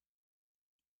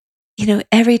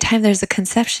every time there's a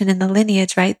conception in the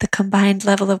lineage, right, the combined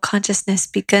level of consciousness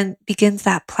begins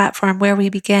that platform where we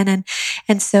begin.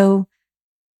 And so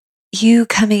you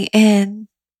coming in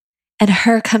and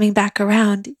her coming back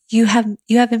around, you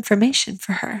have information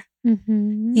for her.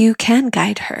 Mm-hmm. You can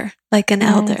guide her like an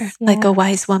elder, like a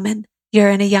wise woman. You're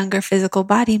in a younger physical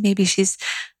body. Maybe she's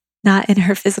not in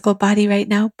her physical body right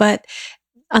now, but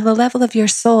on the level of your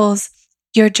souls,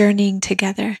 you're journeying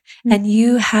together, and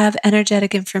you have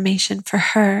energetic information for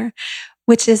her,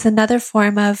 which is another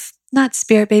form of not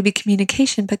spirit baby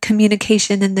communication, but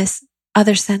communication in this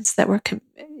other sense that we're,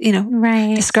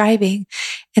 describing.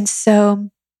 And so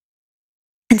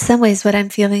in some ways, what I'm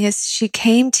feeling is she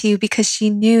came to you because she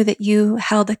knew that you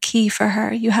held a key for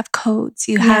her. You have codes,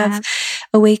 you have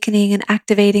awakening and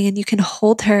activating, and you can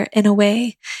hold her in a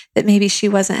way that maybe she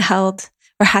wasn't held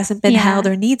or hasn't been held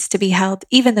or needs to be held,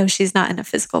 even though she's not in a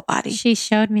physical body. She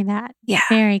showed me that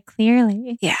very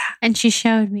clearly. Yeah. And she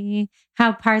showed me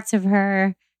how parts of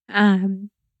her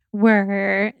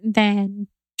were then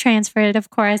transferred,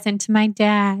 of course, into my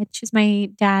dad. She's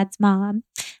my dad's mom.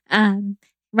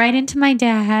 Right into my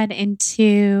dad,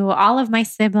 into all of my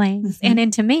siblings, and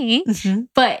into me.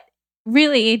 But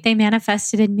really, they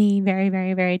manifested in me very,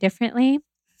 very, very differently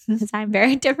because I'm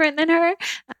very different than her.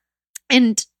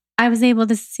 And I was able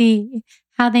to see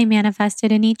how they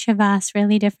manifested in each of us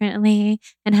really differently,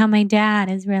 and how my dad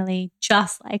is really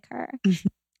just like her.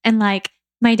 And like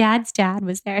my dad's dad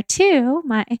was there too,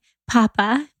 my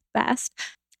papa, best.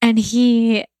 And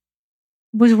he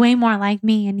was way more like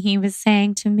me. And he was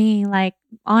saying to me, like,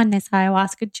 on this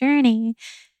ayahuasca journey,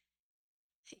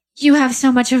 you have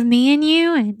so much of me in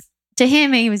you. And to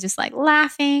him, he was just like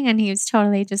laughing, and he was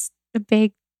totally just a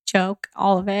big joke,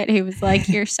 all of it. He was like,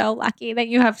 you're so lucky that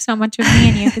you have so much of me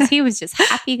in you, because he was just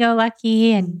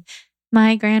happy-go-lucky. And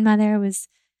my grandmother was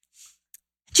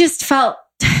just felt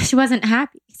she wasn't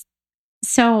happy.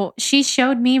 So she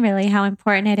showed me really how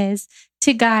important it is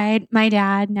to guide my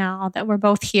dad now that we're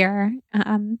both here,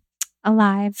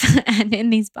 alive and in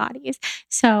these bodies.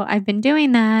 So I've been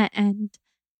doing that. And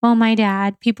well, my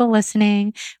dad, people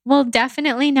listening will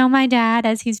definitely know my dad,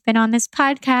 as he's been on this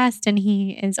podcast, and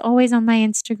he is always on my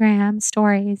Instagram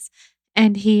stories,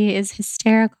 and he is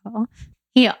hysterical.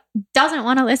 He doesn't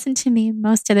want to listen to me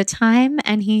most of the time,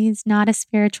 and he's not a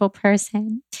spiritual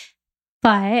person.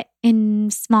 But in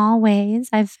small ways,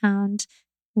 I've found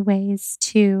ways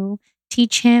to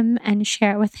teach him and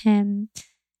share with him.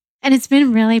 And it's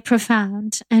been really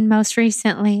profound. And most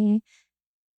recently,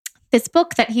 this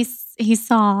book that he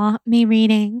saw me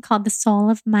reading called The Soul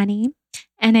of Money.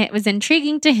 And it was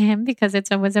intriguing to him because it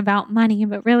was about money,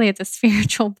 but really it's a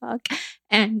spiritual book.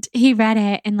 And he read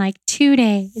it in like 2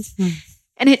 days.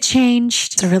 And it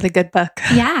changed. It's a really good book.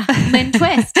 Yeah. Lynn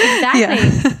Twist.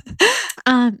 Exactly.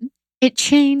 Yeah. It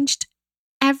changed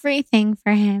everything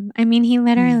for him. I mean, he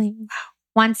literally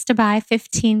wants to buy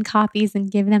 15 copies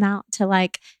and give them out to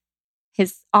like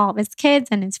all of his kids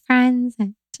and his friends.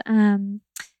 And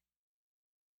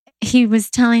he was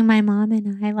telling my mom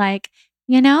and I, like,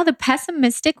 the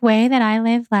pessimistic way that I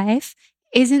live life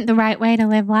isn't the right way to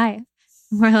live life.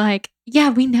 We're like, yeah,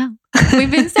 we know.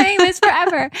 We've been saying this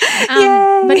forever.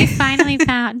 But he finally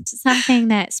found something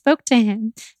that spoke to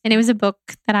him. And it was a book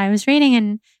that I was reading,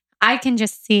 and I can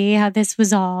just see how this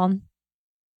was all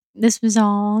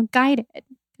guided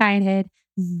by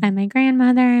my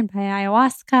grandmother and by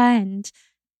ayahuasca, and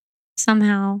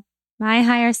somehow my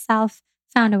higher self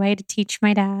found a way to teach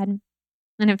my dad,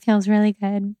 and it feels really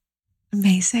good.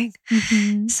 Amazing.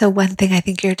 So one thing I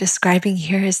think you're describing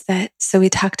here is that, so we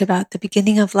talked about the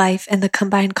beginning of life and the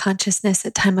combined consciousness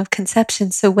at time of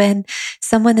conception. So when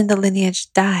someone in the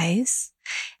lineage dies,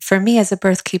 for me as a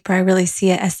birth keeper, I really see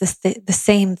it as the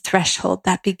same threshold.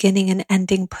 That beginning and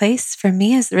ending place for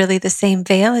me is really the same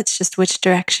veil. It's just which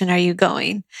direction are you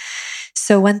going?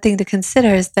 So one thing to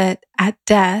consider is that at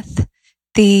death,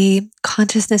 the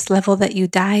consciousness level that you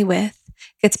die with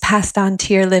gets passed on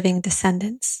to your living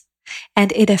descendants.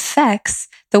 And it affects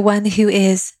the one who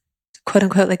is, quote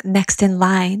unquote, like next in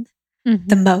line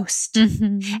the most.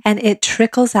 And it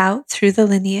trickles out through the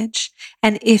lineage.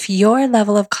 And if your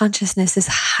level of consciousness is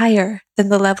higher than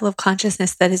the level of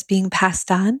consciousness that is being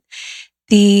passed on,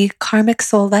 the karmic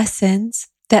soul lessons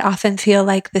that often feel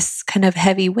like this kind of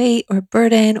heavy weight or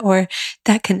burden, or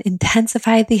that can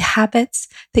intensify the habits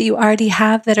that you already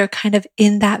have that are kind of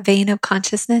in that vein of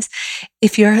consciousness.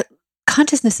 If your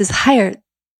consciousness is higher,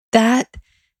 that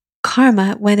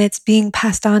karma, when it's being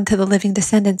passed on to the living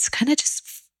descendants, kind of just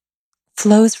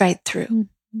flows right through.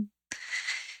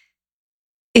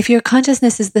 If your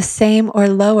consciousness is the same or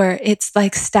lower, it's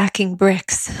like stacking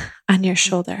bricks on your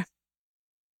shoulder.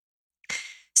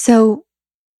 So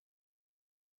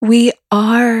we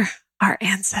are our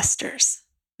ancestors.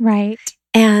 Right.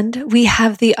 And we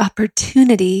have the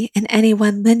opportunity in any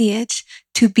one lineage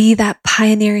to be that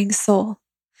pioneering soul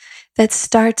that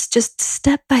starts just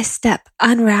step by step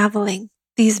unraveling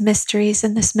these mysteries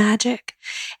and this magic.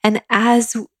 And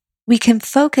as we can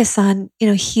focus on,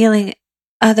 healing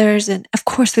others, and of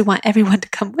course we want everyone to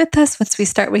come with us. Once we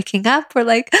start waking up, we're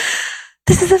like,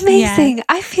 this is amazing. Yeah.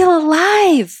 I feel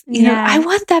alive. I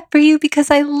want that for you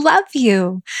because I love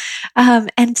you.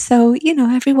 And so,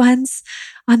 everyone's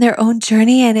on their own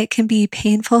journey, and it can be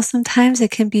painful sometimes.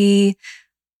 It can be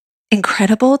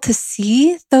incredible to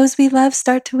see those we love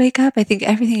start to wake up. I think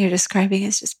everything you're describing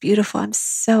is just beautiful. I'm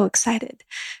so excited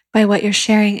by what you're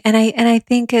sharing. And I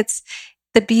think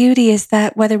the beauty is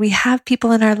that whether we have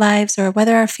people in our lives or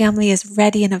whether our family is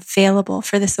ready and available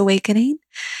for this awakening,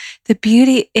 the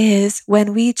beauty is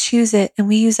when we choose it and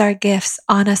we use our gifts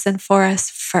on us and for us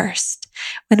first.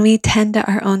 when we tend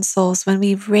to our own souls, when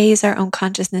we raise our own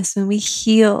consciousness, when we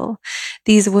heal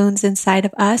these wounds inside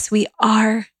of us, we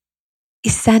are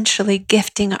essentially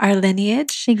gifting our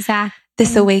lineage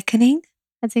this awakening.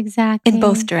 That's exactly. In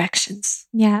both directions.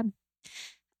 Yeah.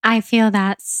 I feel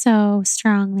that so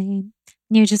strongly.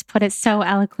 You just put it so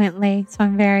eloquently. So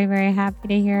I'm very, very happy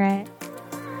to hear it.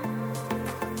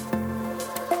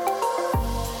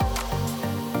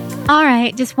 All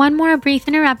right, just one more brief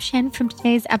interruption from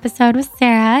today's episode with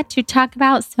Sarah to talk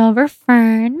about Silver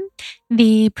Fern,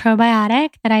 the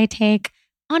probiotic that I take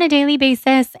on a daily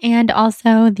basis, and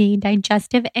also the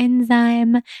digestive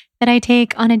enzyme that I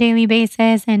take on a daily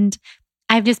basis. And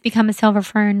I've just become a Silver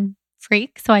Fern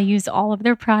freak, so I use all of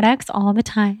their products all the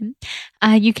time.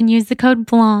 You can use the code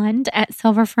BLONDE at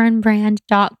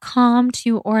silverfernbrand.com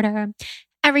to order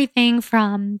everything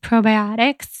from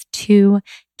probiotics to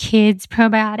kids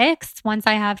probiotics. Once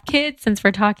I have kids, since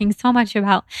we're talking so much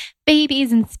about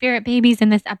babies and spirit babies in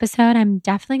this episode, I'm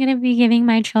definitely going to be giving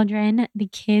my children the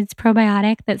kids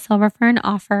probiotic that Silver Fern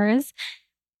offers.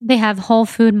 They have whole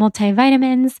food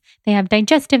multivitamins, they have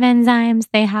digestive enzymes,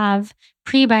 they have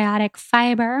prebiotic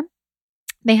fiber,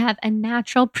 they have a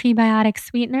natural prebiotic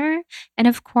sweetener, and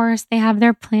of course, they have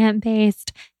their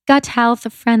plant-based, gut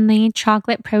health friendly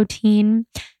chocolate protein.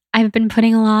 I've been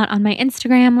putting a lot on my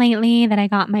Instagram lately that I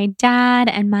got my dad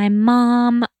and my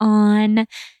mom on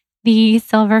the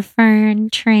Silver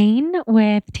Fern train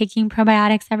with taking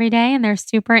probiotics every day, and they're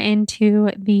super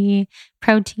into the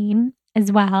protein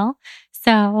as well.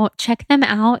 So check them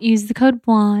out, use the code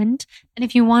BLONDE. And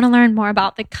if you want to learn more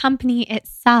about the company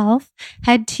itself,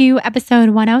 head to episode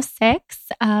 106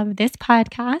 of this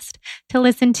podcast to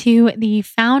listen to the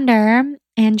founder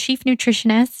and chief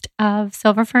nutritionist of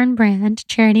Silver Fern brand,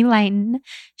 Charity Lighton.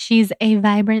 She's a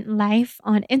vibrant life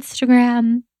on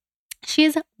Instagram.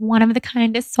 She's one of the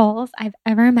kindest souls I've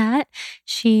ever met.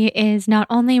 She is not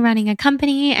only running a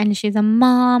company and she's a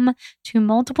mom to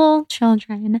multiple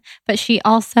children, but she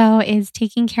also is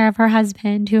taking care of her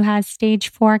husband who has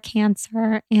stage 4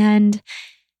 cancer. And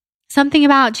something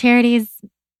about Charity's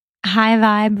high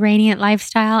vibe, radiant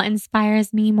lifestyle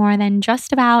inspires me more than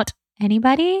just about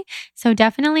anybody. So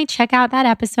definitely check out that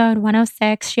episode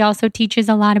 106. She also teaches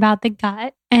a lot about the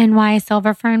gut and why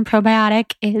Silver Fern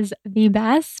probiotic is the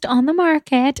best on the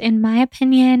market, in my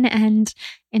opinion, and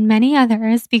in many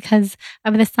others, because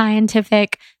of the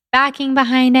scientific backing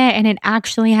behind it, and it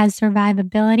actually has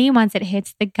survivability once it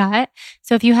hits the gut.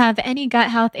 So if you have any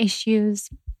gut health issues,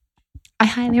 I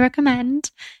highly recommend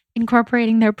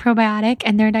incorporating their probiotic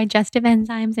and their digestive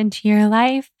enzymes into your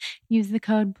life. Use the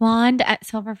code BLONDE at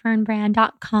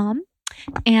silverfernbrand.com.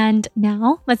 And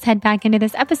now let's head back into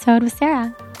this episode with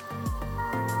Sarah.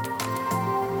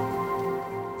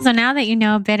 So now that you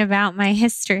know a bit about my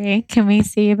history, can we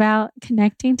see about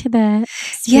connecting to the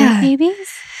spirit babies?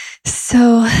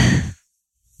 So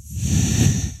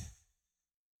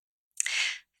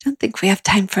I don't think we have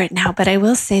time for it now, but I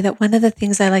will say that one of the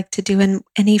things I like to do in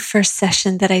any first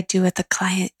session that I do with a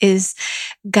client is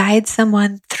guide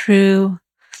someone through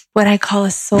what I call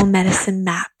a soul medicine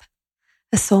map.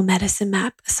 A soul medicine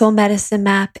map. A soul medicine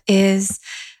map is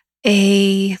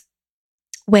a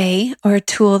way or a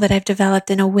tool that I've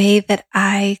developed in a way that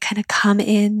I kind of come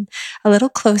in a little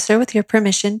closer, with your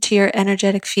permission, to your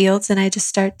energetic fields, and I just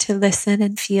start to listen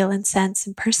and feel and sense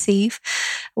and perceive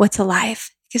what's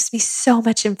alive. Gives me so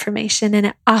much information, and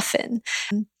it often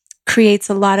creates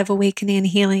a lot of awakening and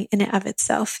healing in and of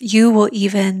itself. You will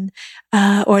even,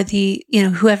 or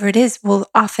whoever it is, will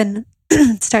often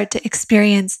start to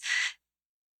experience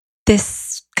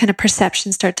this kind of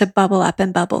perception start to bubble up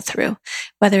and bubble through,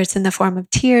 whether it's in the form of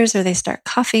tears, or they start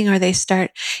coughing, or they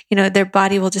start, their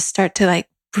body will just start to like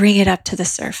bring it up to the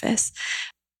surface.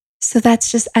 So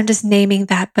I'm just naming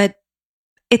that, but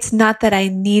it's not that I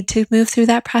need to move through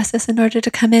that process in order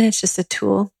to come in. It's just a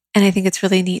tool. And I think it's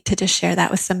really neat to just share that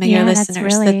with some of your listeners.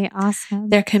 That's really awesome.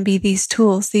 There can be these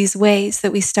tools, these ways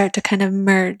that we start to kind of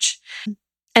merge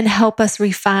and help us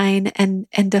refine and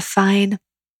define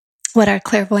what our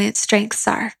clairvoyant strengths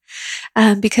are.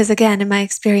 Because again, in my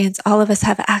experience, all of us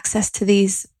have access to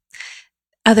these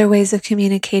other ways of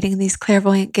communicating, these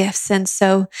clairvoyant gifts. And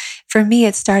so for me,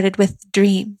 it started with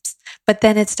dreams. But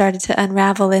then it started to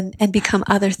unravel and become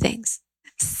other things.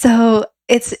 So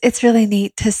it's really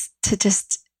neat to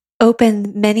just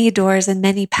open many doors and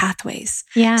many pathways.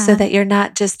 Yeah. So that you're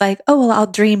not just like, oh, well, I'll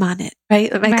dream on it,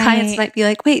 right? My clients might be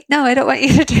like, wait, no, I don't want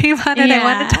you to dream on it. I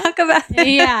want to talk about it.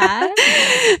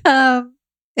 Yeah.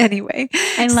 Anyway.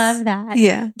 I love that.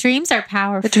 Yeah. Dreams are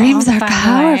powerful. The dreams are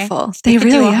powerful. They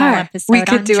really are. We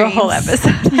could do a whole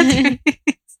episode on dreams.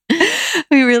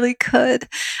 We really could.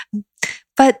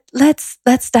 But let's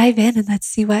dive in and let's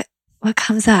see what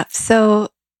comes up. So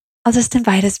I'll just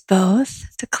invite us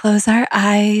both to close our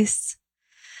eyes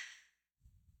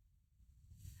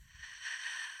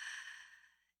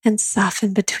and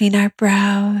soften between our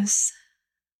brows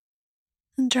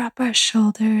and drop our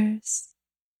shoulders.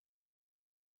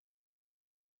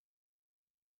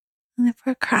 And if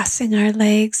we're crossing our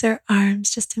legs or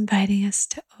arms, just inviting us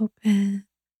to open.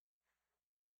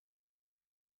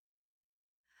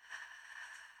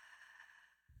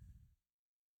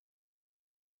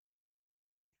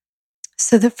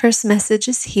 So the first message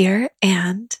is here,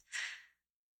 and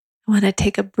I want to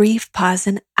take a brief pause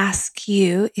and ask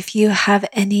you if you have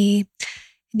any,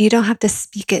 and you don't have to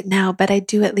speak it now, but I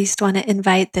do at least want to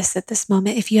invite this at this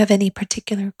moment. If you have any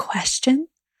particular question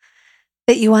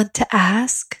that you want to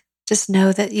ask, just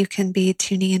know that you can be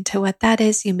tuning into what that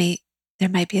is. There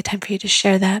might be a time for you to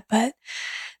share that, but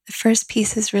the first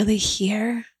piece is really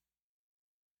here.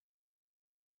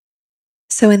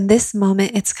 So in this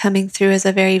moment, it's coming through as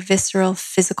a very visceral,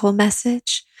 physical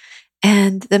message.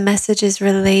 And the message is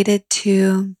related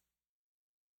to,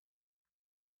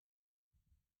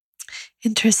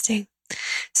 interesting.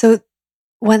 So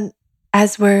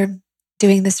as we're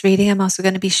doing this reading, I'm also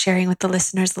going to be sharing with the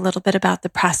listeners a little bit about the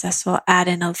process. So I'll add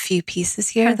in a few pieces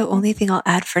here. Okay. The only thing I'll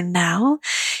add for now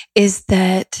is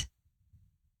that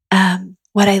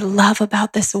what I love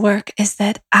about this work is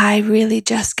that I really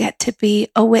just get to be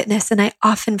a witness, and I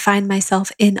often find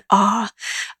myself in awe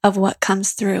of what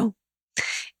comes through.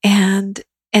 And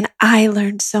I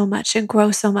learned so much and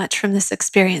grow so much from this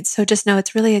experience. So just know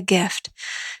it's really a gift.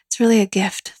 It's really a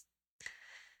gift.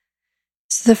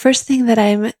 So the first thing that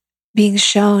I'm being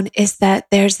shown is that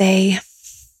there's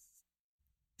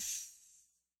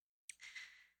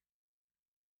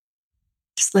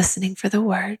just listening for the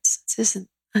words. This isn't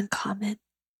uncommon.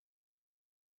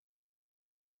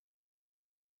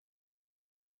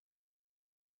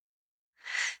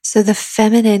 So the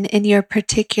feminine in your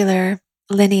particular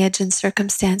lineage and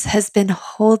circumstance has been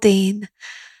holding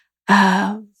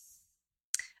a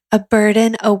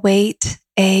burden, a weight,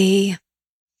 a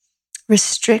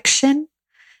restriction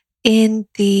in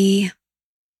the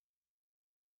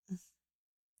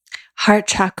heart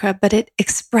chakra, but it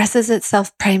expresses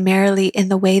itself primarily in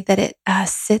the way that it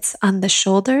sits on the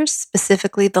shoulders,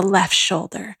 specifically the left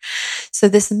shoulder. So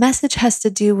this message has to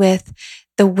do with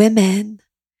the women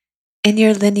in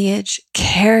your lineage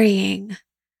carrying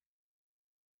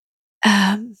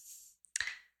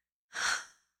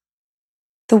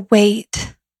the weight,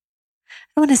 I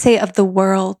don't want to say of the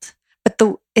world, but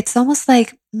it's almost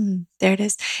like, there it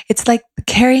is. It's like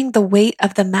carrying the weight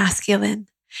of the masculine,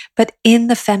 but in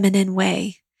the feminine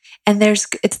way. And there's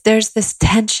this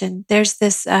tension, there's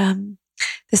this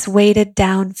weighted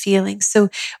down feeling. So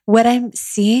what I'm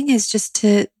seeing is just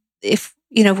if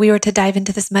we were to dive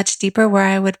into this much deeper, where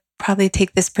I would probably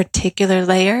take this particular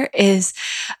layer is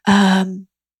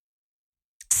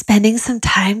spending some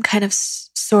time kind of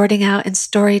sorting out and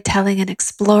storytelling and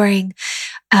exploring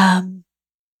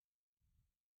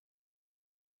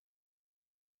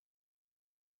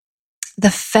the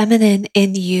feminine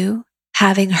in you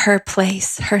having her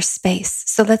place, her space.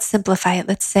 So let's simplify it.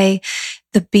 Let's say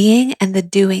the being and the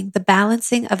doing, the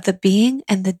balancing of the being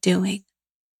and the doing,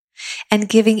 and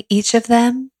giving each of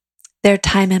them their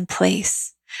time and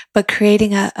place, but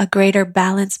creating a greater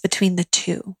balance between the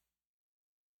two.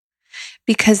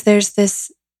 Because there's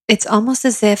this, it's almost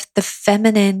as if the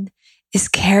feminine is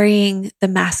carrying the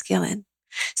masculine.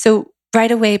 So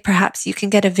right away, perhaps you can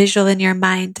get a visual in your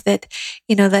mind that,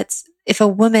 if a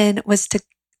woman was to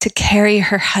carry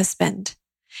her husband,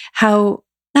 how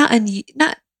I don't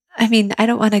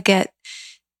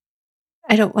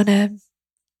want to,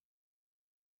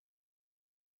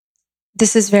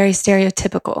 this is very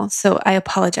stereotypical, so I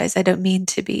apologize. I don't mean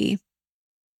to be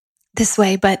this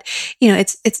way, but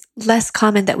it's less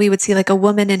common that we would see like a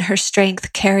woman in her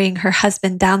strength carrying her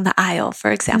husband down the aisle,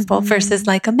 for example, versus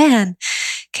like a man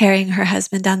carrying her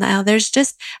husband down the aisle. There's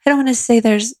just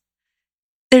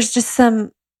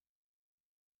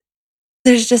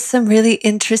some really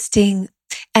interesting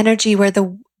energy where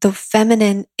the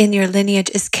feminine in your lineage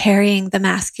is carrying the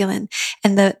masculine.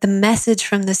 And the message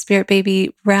from the spirit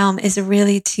baby realm is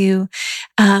really to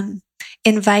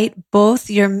invite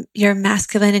both your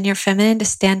masculine and your feminine to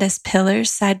stand as pillars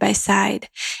side by side,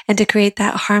 and to create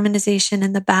that harmonization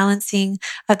and the balancing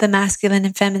of the masculine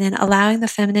and feminine, allowing the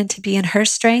feminine to be in her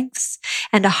strengths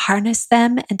and to harness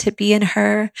them and to be in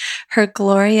her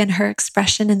glory and her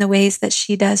expression in the ways that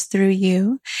she does through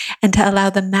you, and to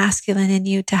allow the masculine in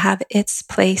you to have its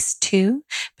place too,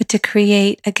 but to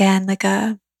create again like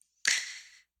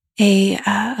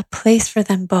a place for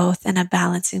them both and a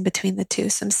balancing between the two.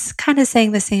 So I'm kind of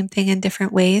saying the same thing in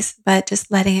different ways, but just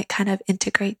letting it kind of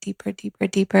integrate deeper, deeper,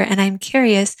 deeper. And I'm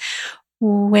curious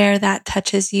where that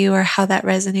touches you or how that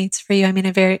resonates for you. I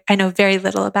mean, I know very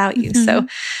little about you, so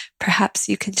perhaps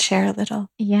you can share a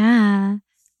little. Yeah.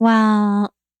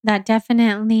 Well, that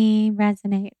definitely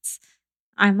resonates.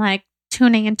 I'm like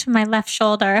tuning into my left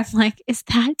shoulder. I'm like, is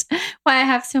that why I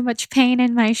have so much pain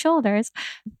in my shoulders?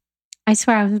 I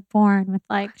swear I was born with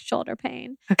like shoulder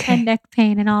pain and neck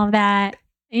pain and all of that.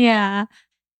 Yeah.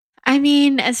 I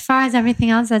mean, as far as everything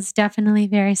else, that's definitely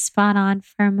very spot on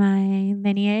for my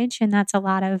lineage. And that's a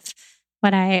lot of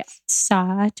what I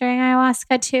saw during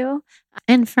ayahuasca too.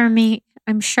 And for me,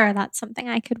 I'm sure that's something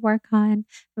I could work on.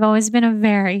 I've always been a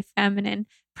very feminine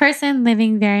person,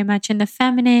 living very much in the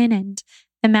feminine, and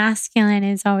the masculine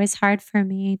is always hard for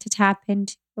me to tap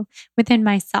into within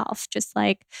myself, just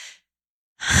like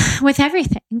with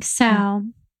everything. So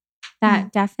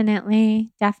that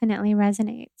definitely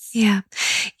resonates. Yeah.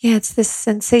 Yeah. It's this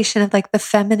sensation of like the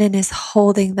feminine is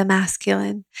holding the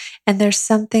masculine. And there's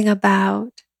something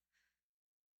about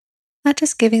not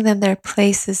just giving them their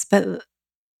places, but,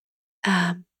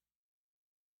 and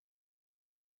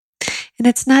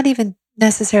it's not even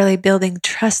necessarily building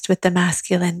trust with the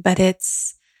masculine, but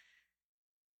it's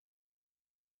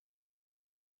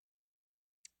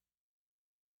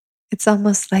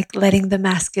almost like letting the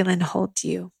masculine hold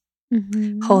you,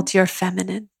 hold your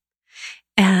feminine,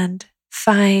 and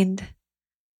find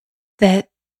that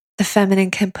the feminine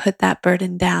can put that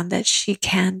burden down, that she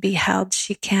can be held.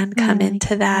 She can come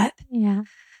into that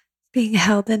being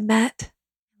held and met.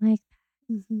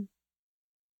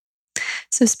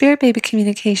 So spirit baby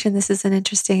communication, this is an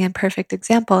interesting and perfect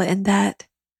example in that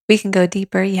we can go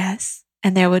deeper, yes,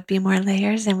 and there would be more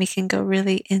layers, and we can go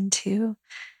really into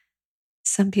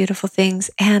some beautiful things.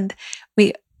 And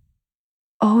we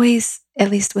always,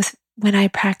 at least with when I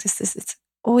practice this, it's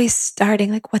always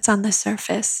starting like what's on the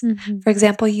surface. For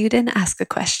example, you didn't ask a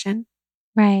question.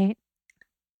 Right.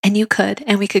 And you could,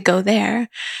 and we could go there.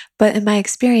 But in my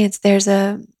experience, there's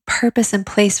a purpose and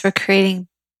place for creating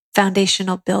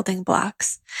foundational building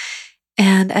blocks.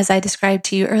 And as I described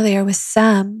to you earlier, with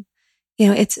some,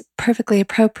 it's perfectly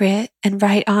appropriate and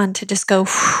right on to just go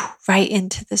right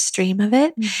into the stream of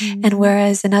it. And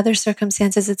whereas in other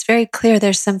circumstances, it's very clear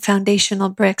there's some foundational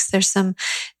bricks, there's some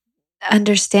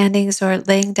understandings or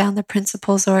laying down the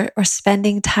principles or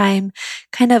spending time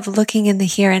kind of looking in the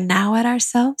here and now at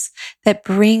ourselves that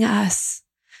bring us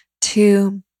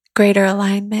to greater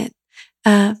alignment.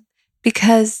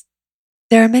 Because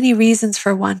there are many reasons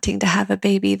for wanting to have a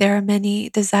baby. There are many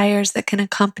desires that can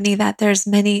accompany that. There's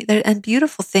many and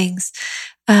beautiful things.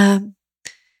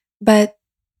 But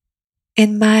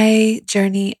in my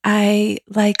journey, I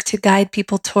like to guide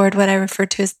people toward what I refer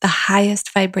to as the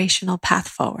highest vibrational path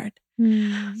forward,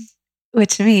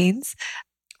 which means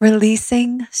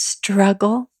releasing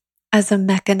struggle as a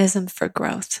mechanism for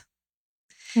growth.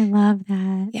 I love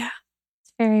that. Yeah.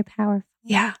 It's very powerful.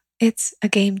 Yeah. It's a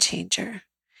game changer.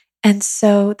 And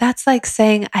so that's like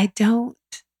saying, I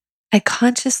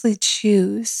consciously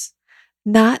choose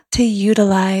not to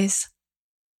utilize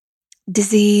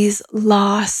disease,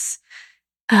 loss,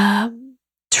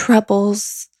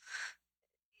 troubles,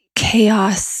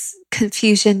 chaos,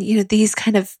 confusion,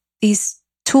 these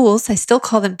tools. I still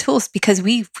call them tools because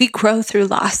we grow through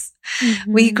loss.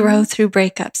 We grow through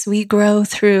breakups. We grow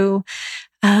through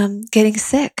getting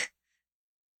sick.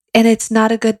 And it's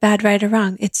not a good, bad, right, or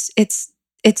wrong. It's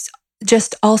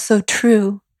just also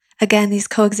true. Again, these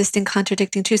coexisting,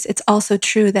 contradicting truths. It's also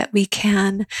true that we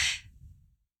can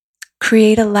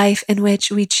create a life in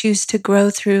which we choose to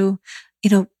grow through,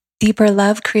 deeper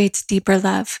love creates deeper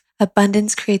love.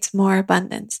 Abundance creates more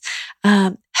abundance.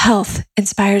 Health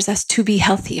inspires us to be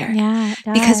healthier. Yeah, it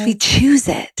does. Because we choose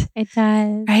it. It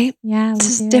does. Right? Yeah, it's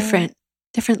just different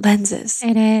lenses.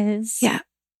 It is. Yeah.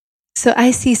 So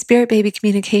I see spirit baby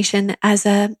communication as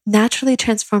a naturally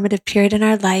transformative period in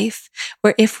our life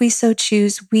where if we so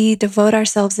choose, we devote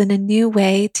ourselves in a new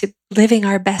way to living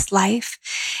our best life.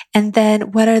 And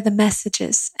then what are the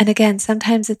messages? And again,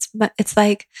 sometimes it's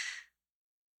like,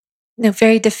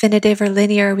 very definitive or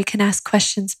linear. We can ask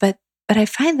questions, but I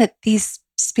find that these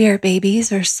spirit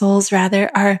babies or souls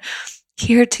rather are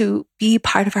here to be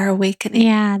part of our awakening.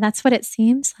 Yeah, that's what it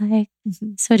seems like.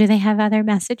 So do they have other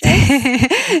messages?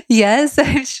 Yes,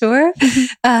 I'm sure.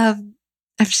 I'm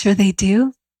sure they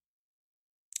do.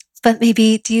 But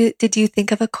maybe did you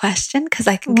think of a question? Because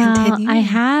I can continue. I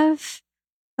have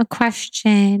a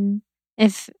question.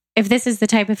 If this is the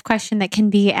type of question that can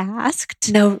be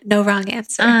asked. No wrong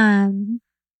answer.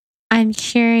 I'm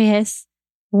curious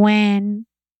when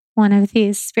one of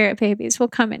these spirit babies will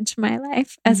come into my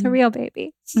life as a real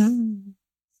baby.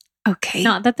 Okay.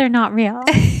 Not that they're not real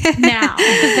now,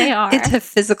 because they are. Into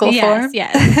physical form.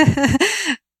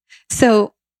 Yes.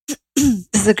 So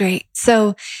this is great.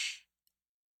 So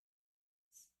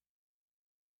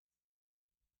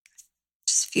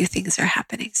just a few things are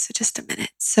happening. So just a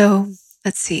minute. So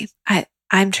let's see.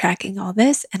 I'm tracking all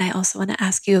this, and I also want to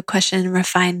ask you a question,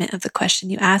 refinement of the question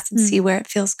you asked, and see where it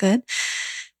feels good.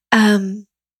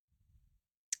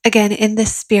 Again, in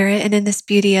this spirit and in this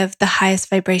beauty of the highest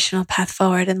vibrational path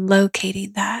forward and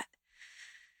locating that.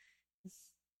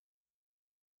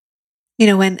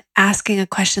 When asking a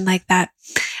question like that,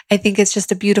 I think it's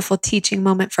just a beautiful teaching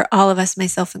moment for all of us,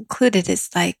 myself included.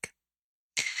 It's like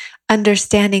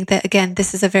understanding that, again,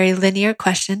 this is a very linear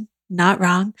question, not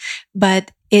wrong,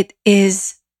 but it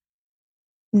is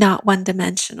not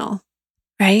one-dimensional,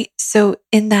 right? So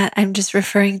in that, I'm just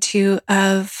referring to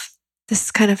of this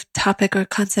kind of topic or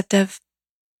concept of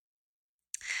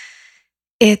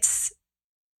it's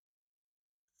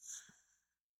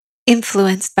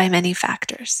influenced by many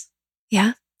factors.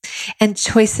 Yeah. And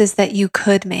choices that you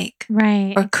could make.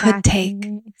 Right. Or could take.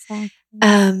 Exactly.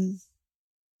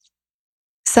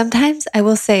 Sometimes I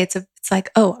will say it's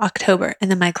like, October. And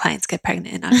then my clients get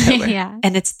pregnant in October. Yeah.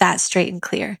 And it's that straight and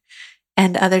clear.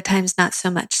 And other times not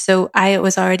so much. So I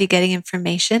was already getting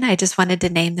information. I just wanted to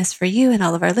name this for you and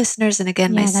all of our listeners. And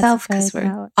again, myself, because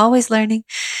we're always learning.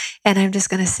 And I'm just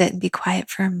going to sit and be quiet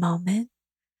for a moment.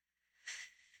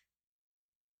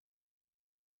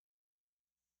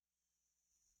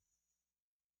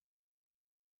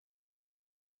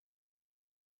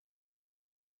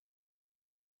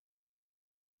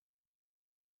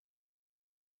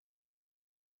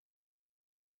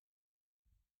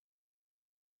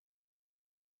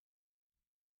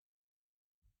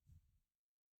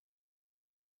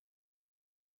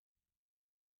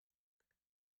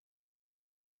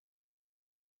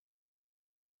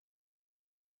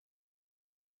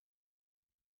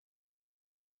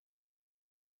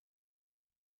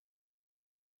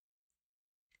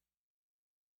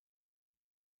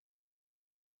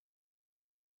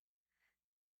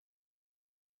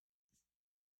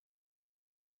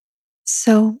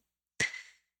 So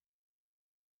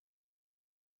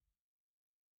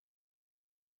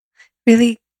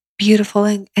really beautiful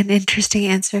and interesting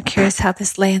answer. Curious how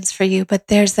this lands for you, but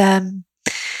there's a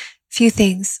few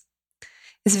things.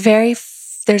 There's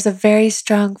a very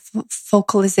strong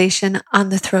focalization on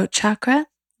the throat chakra,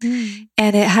 and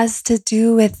it has to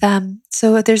do with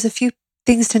so there's a few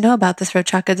things to know about the throat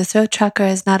chakra. The throat chakra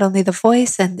is not only the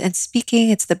voice and speaking,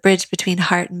 it's the bridge between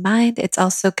heart and mind. It's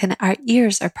also our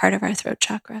ears are part of our throat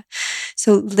chakra.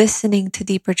 So listening to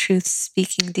deeper truths,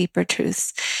 speaking deeper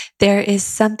truths. There is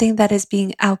something that is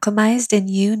being alchemized in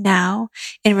you now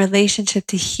in relationship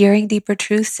to hearing deeper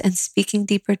truths and speaking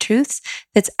deeper truths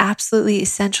that's absolutely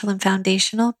essential and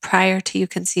foundational prior to you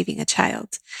conceiving a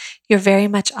child. You're very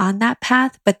much on that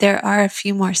path, but there are a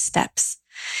few more steps.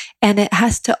 And it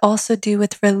has to also do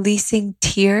with releasing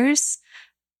tears.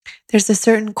 There's a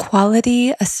certain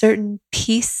quality, a certain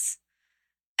peace.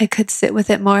 I could sit with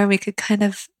it more and we could kind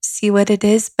of see what it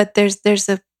is, but there's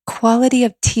a quality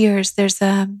of tears. There's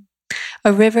a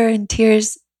river of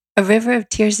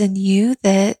tears in you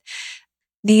that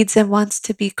needs and wants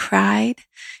to be cried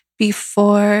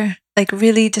before, like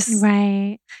really just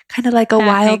kind of like a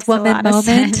wild woman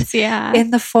moment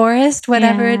in the forest,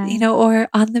 whatever, or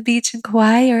on the beach in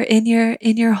Kauai or in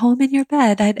your home, in your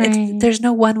bed. There's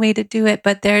no one way to do it,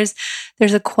 but there's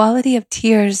a quality of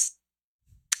tears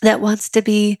that wants to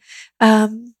be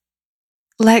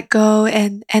let go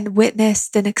and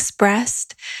witnessed and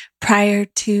expressed prior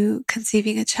to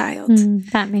conceiving a child.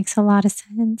 That makes a lot of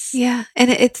sense. Yeah. And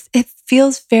it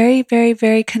feels very, very,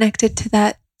 very connected to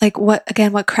that. Like what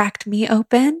cracked me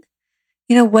open,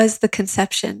 was the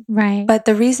conception. Right. But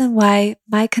the reason why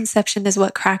my conception is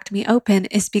what cracked me open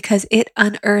is because it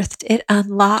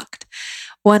unlocked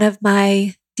one of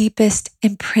my deepest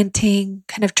imprinting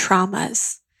kind of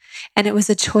traumas. And it was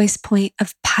a choice point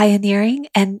of pioneering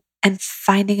and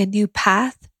finding a new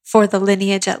path for the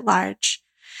lineage at large.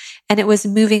 And it was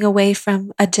moving away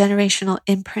from a generational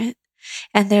imprint.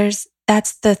 And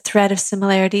that's the thread of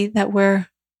similarity that we're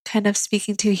kind of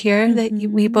speaking to here, that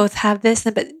we both have this,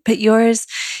 but yours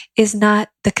is not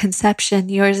the conception.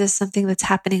 Yours is something that's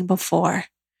happening before.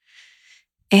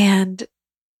 And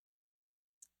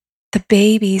the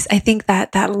babies, I think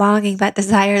that longing, that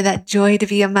desire, that joy to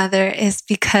be a mother is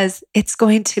because it's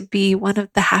going to be one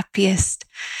of the happiest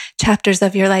chapters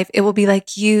of your life. It will be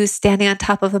like you standing on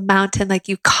top of a mountain, like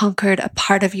you conquered a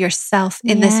part of yourself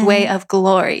in this way of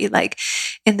glory, like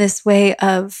in this way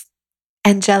of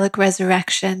angelic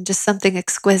resurrection, just something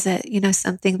exquisite,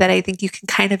 something that I think you can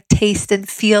kind of taste and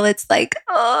feel. It's like,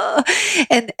 oh,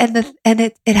 and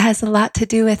it has a lot to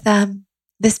do with,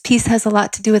 this piece has a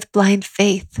lot to do with blind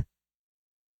faith.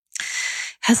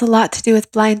 Has a lot to do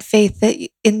with blind faith, that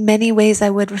in many ways I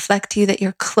would reflect to you that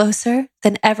you're closer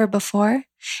than ever before.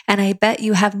 And I bet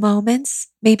you have moments,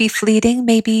 maybe fleeting,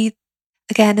 maybe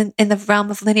again, in the realm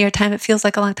of linear time, it feels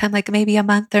like a long time, like maybe a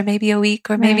month or maybe a week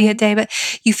or maybe a day, but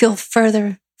you feel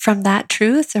further from that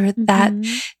truth or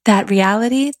that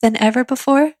reality than ever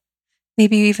before.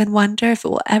 Maybe you even wonder if it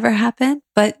will ever happen,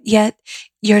 but yet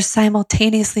you're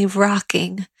simultaneously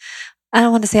rocking. I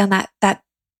don't want to say on that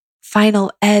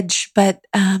final edge, but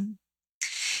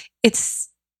it's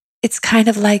kind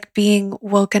of like being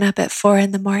woken up at 4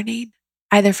 a.m,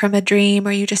 either from a dream,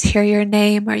 or you just hear your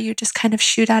name, or you just kind of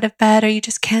shoot out of bed, or you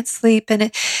just can't sleep, and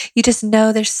you just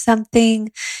know there's something.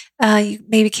 You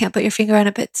maybe can't put your finger on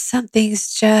it, but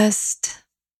something's just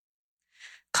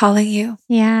calling you.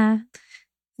 Yeah.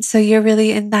 So you're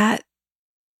really in that,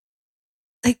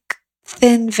 like,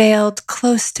 thin veiled,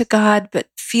 close to God, but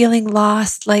feeling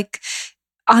lost, like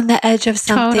on the edge of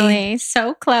something. Totally.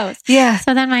 So close. Yeah.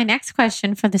 So then my next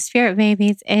question for the spirit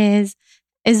babies is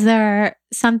there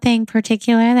something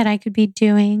particular that I could be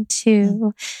doing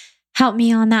to help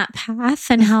me on that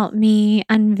path and help me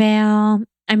unveil?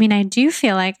 I mean, I do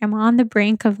feel like I'm on the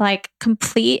brink of like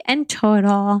complete and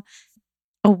total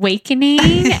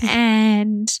awakening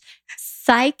and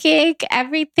psychic,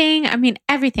 everything. I mean,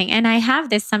 everything. And I have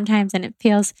this sometimes, and it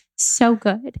feels so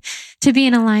good to be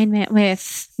in alignment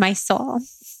with my soul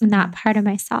and that part of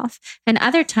myself. And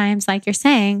other times, like you're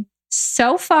saying,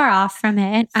 so far off from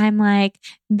it, I'm like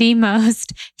the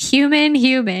most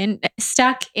human,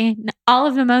 stuck in all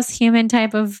of the most human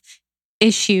type of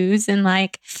issues, and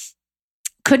like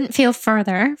couldn't feel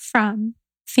further from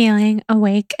feeling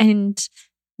awake and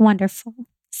wonderful.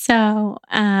 So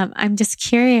I'm just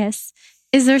curious,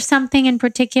 is there something in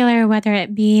particular, whether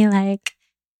it be like,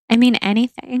 I mean,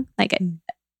 anything, like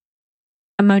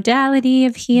a modality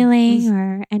of healing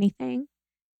or anything?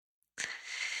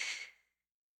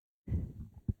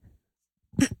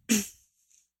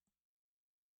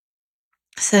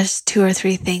 So there's 2 or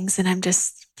 3 things, and I'm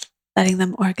just letting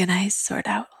them organize, sort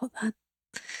out. Hold on.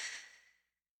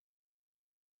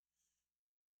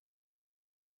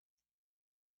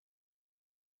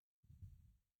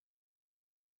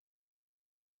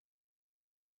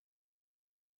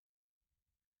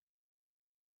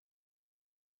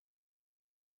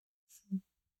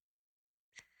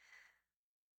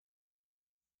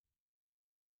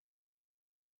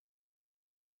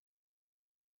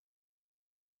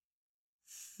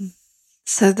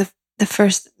 So the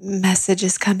first message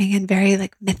is coming in very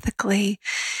like mythically.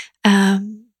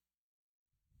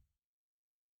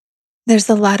 There's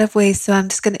a lot of ways, so I'm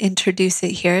just going to introduce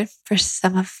it here for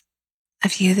some of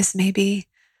you. This may be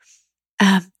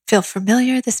feel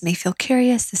familiar. This may feel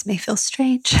curious. This may feel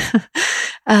strange.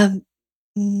 I'm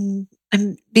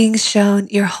being shown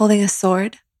you're holding a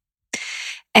sword,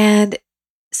 and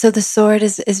so the sword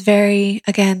is very,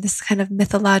 again, this kind of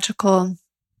mythological.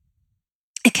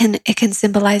 It can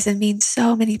symbolize and mean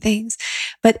so many things,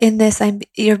 but in this,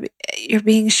 you're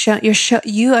being shown.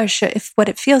 You are shown. If what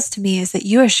it feels to me is that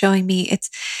you are showing me, it's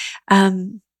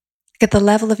at the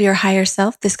level of your higher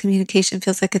self. This communication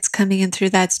feels like it's coming in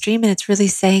through that stream, and it's really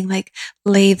saying like,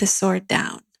 lay the sword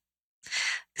down,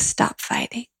 stop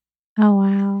fighting. Oh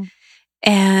wow!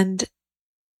 And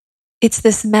it's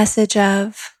this message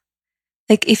of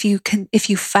like, if you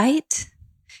fight,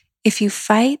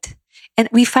 and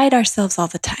we fight ourselves all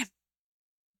the time.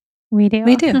 We do.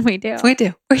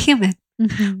 We're human.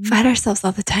 Mm-hmm. Fight ourselves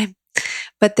all the time.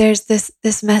 But there's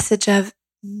this message of,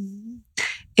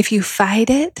 if you fight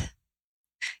it,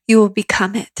 you will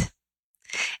become it,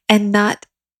 and not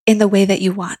in the way that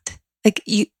you want. Like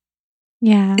you,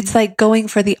 yeah. It's like going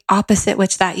for the opposite,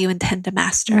 which that you intend to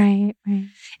master. Right.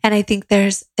 And I think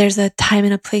there's a time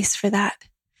and a place for that.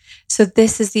 So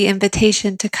this is the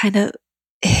invitation to kind of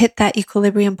hit that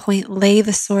equilibrium point, lay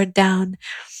the sword down.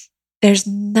 There's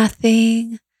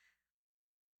nothing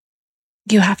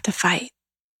you have to fight.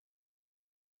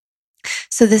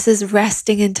 So this is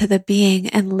resting into the being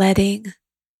and letting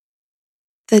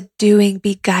the doing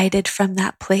be guided from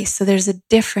that place. So there's a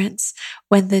difference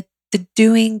when the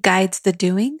doing guides the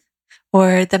doing,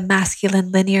 or the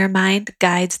masculine linear mind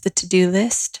guides the to-do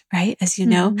list, right? As you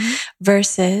know,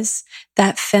 versus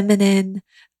that feminine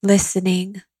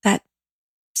listening, that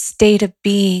state of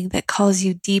being that calls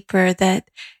you deeper, that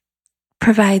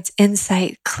provides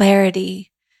insight,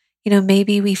 clarity.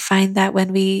 Maybe we find that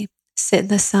when we sit in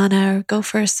the sauna or go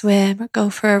for a swim or go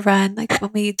for a run. Like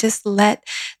when we just let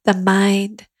the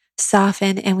mind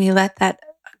soften and we let that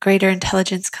greater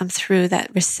intelligence come through,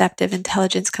 that receptive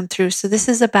intelligence come through. So this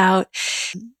is about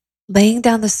laying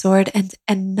down the sword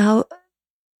and no,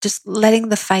 just letting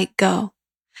the fight go.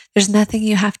 There's nothing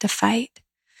you have to fight.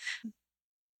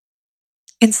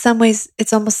 In some ways,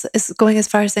 it's going as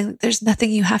far as saying there's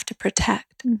nothing you have to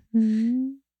protect.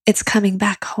 Mm-hmm. It's coming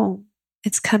back home.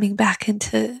 It's coming back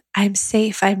into, I'm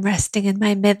safe. I'm resting in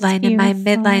my midline. In my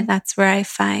midline, that's where I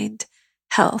find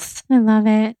health. I love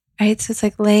it. Right? So it's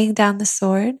like laying down the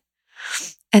sword.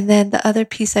 And then the other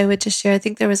piece I would just share, I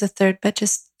think there was a third, but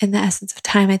just in the essence of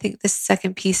time, I think this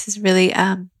second piece is really,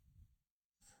 I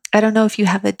don't know if you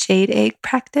have a jade egg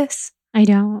practice. I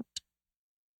don't.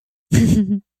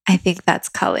 I think that's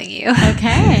calling you.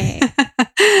 Okay.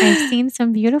 I've seen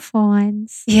some beautiful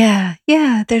ones. Yeah.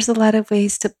 Yeah. There's a lot of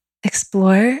ways to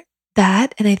explore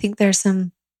that. And I think there's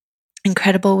some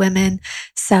incredible women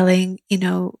selling,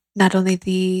 not only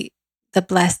the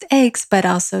blessed eggs, but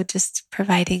also just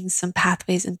providing some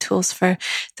pathways and tools for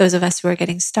those of us who are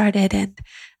getting started, and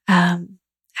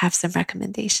have some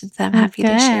recommendations that I'm happy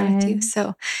to share with you.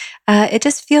 So it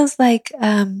just feels like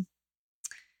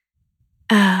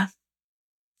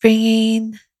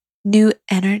bringing new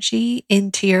energy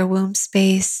into your womb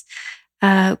space,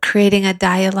 creating a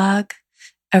dialogue,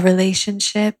 a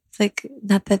relationship, like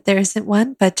not that there isn't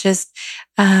one, but just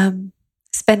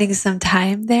spending some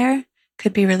time there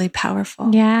could be really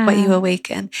powerful. Yeah. What you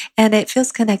awaken. And it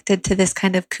feels connected to this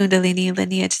kind of Kundalini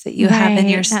lineage that you have in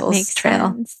your soul's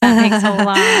trail. Sense. That makes a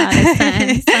lot of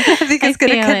sense. I think it's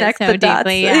going to connect so the dots.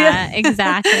 Deeply. Yeah,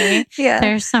 exactly. Yeah.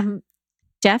 There's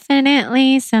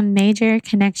definitely some major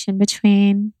connection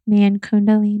between me and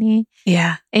Kundalini.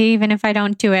 Yeah. Even if I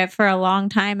don't do it for a long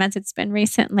time, as it's been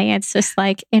recently, it's just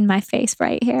like in my face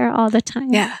right here all the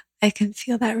time. Yeah. I can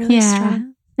feel that really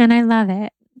strong. And I love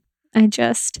it.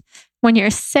 When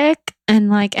you're sick, and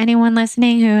like anyone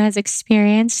listening who has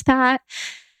experienced that,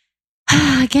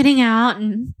 getting out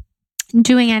and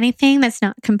doing anything that's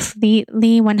not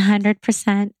completely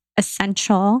 100%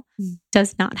 essential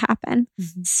does not happen.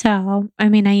 Mm-hmm. So, I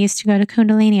used to go to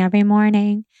Kundalini every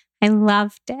morning. I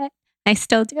loved it. I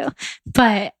still do.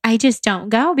 But I just don't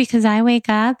go because I wake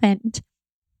up and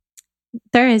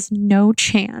there is no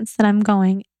chance that I'm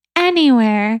going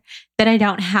anywhere that I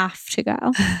don't have to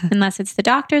go. Unless it's the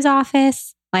doctor's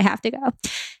office, I have to go.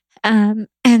 And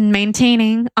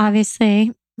maintaining,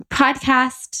 obviously,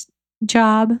 podcast,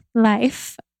 job,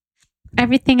 life,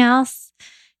 everything else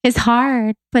is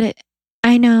hard. But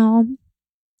I know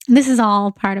this is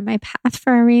all part of my path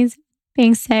for a reason.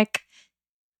 Being sick,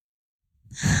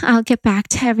 I'll get back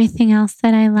to everything else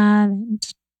that I love. And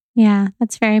yeah,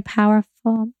 that's very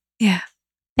powerful. Yeah.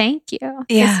 Thank you.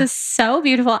 Yeah. This is so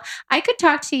beautiful. I could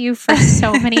talk to you for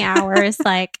so many hours.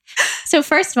 So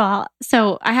first of all,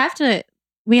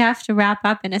 we have to wrap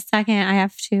up in a second. I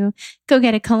have to go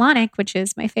get a colonic, which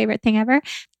is my favorite thing ever.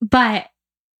 But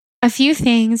a few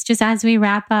things just as we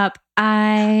wrap up.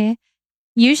 I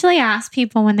usually ask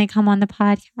people when they come on the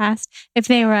podcast, if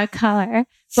they were a color,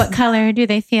 what color do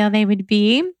they feel they would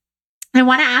be? I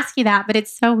want to ask you that, but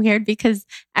it's so weird because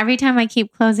every time I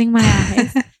keep closing my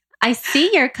eyes, I see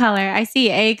your color. I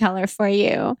see a color for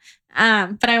you.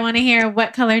 But I want to hear,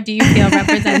 what color do you feel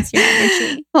represents your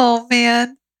energy? Oh,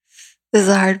 man. This is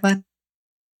a hard one.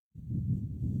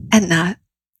 And not.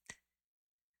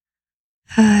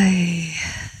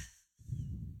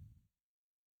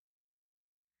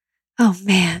 Oh,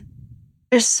 man.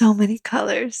 There's so many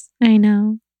colors. I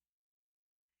know.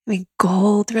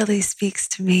 Gold really speaks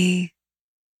to me.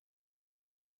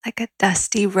 Like a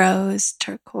dusty rose,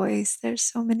 turquoise. There's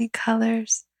so many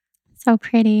colors. So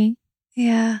pretty.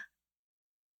 Yeah.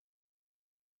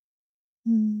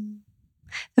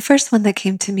 The first one that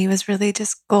came to me was really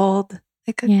just gold,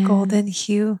 like a golden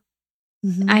hue.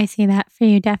 Mm-hmm. I see that for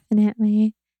you,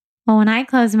 definitely. Well, when I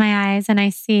close my eyes and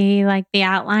I see like the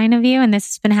outline of you, and this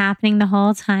has been happening the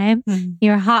whole time,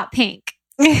 you're hot pink.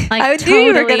 Like I totally knew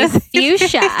you were gonna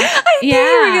fuchsia. I knew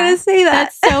you were going to say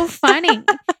that. That's so funny.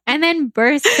 And then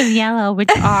bursts of yellow, which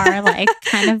are like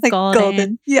kind of like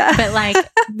golden. Yeah. But like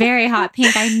very hot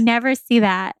pink. I never see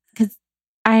that because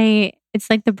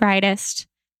it's like the brightest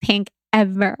pink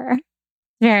ever.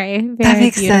 Very, very that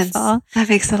makes beautiful. Sense. That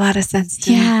makes a lot of sense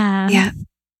to me. Yeah.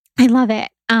 I love it.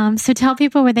 So tell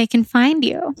people where they can find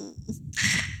you.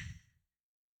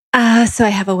 So I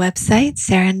have a website,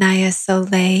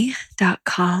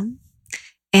 sarahnaia.soleil.com.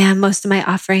 And most of my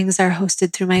offerings are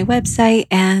hosted through my website.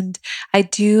 And I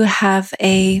do have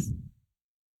in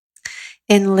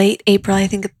late April, I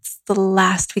think it's the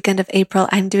last weekend of April,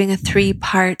 I'm doing a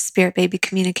 3-part Spirit Baby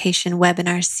Communication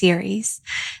webinar series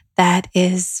that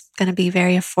is going to be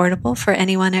very affordable for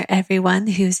anyone or everyone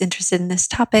who's interested in this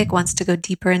topic, wants to go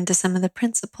deeper into some of the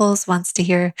principles, wants to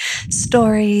hear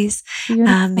stories,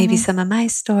 maybe some of my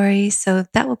stories. So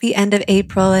that will be end of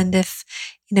April. And if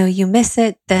you miss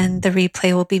it, then the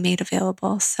replay will be made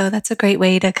available. So that's a great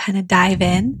way to kind of dive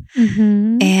in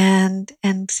and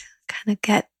kind of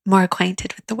get more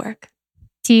acquainted with the work.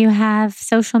 Do you have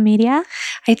social media?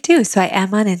 I do. So I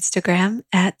am on Instagram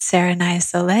at Sarah Naia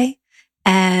Soleil.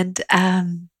 And,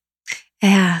 and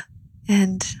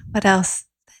what else?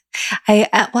 I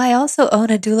also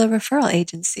own a doula referral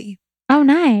agency. Oh,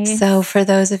 nice. So for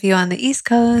those of you on the East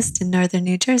Coast, in Northern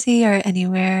New Jersey, or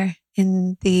anywhere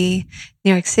in the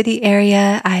New York City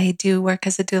area, I do work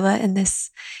as a doula in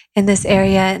this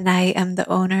area. And I am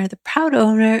the proud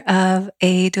owner of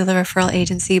a doula referral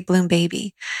agency, Bloom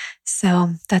Baby.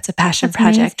 So that's a passion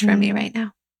project for me right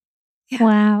now. Yeah.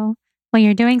 Wow. Well,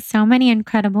 you're doing so many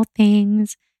incredible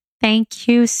things. Thank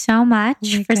you so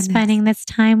much for spending this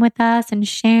time with us and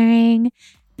sharing.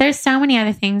 There's so many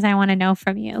other things I want to know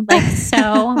from you, like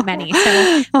so many.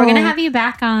 So we're going to have you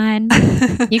back on.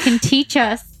 You can teach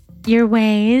us your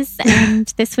ways. And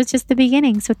this was just the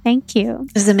beginning. So thank you.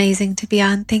 It was amazing to be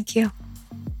on. Thank you.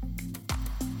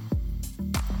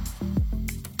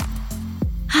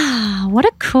 What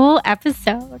a cool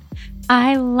episode.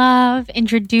 I love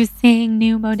introducing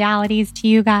new modalities to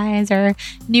you guys, or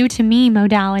new to me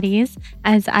modalities,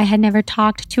 as I had never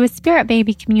talked to a spirit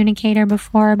baby communicator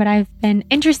before, but I've been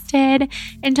interested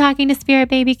in talking to spirit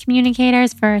baby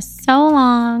communicators for so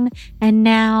long. And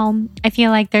now I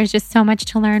feel like there's just so much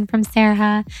to learn from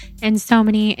Sarah and so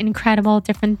many incredible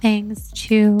different things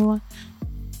to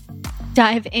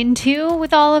dive into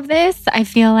with all of this. I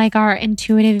feel like our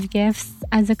intuitive gifts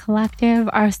as a collective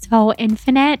are so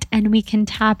infinite, and we can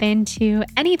tap into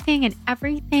anything and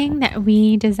everything that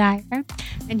we desire.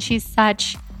 And she's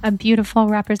such a beautiful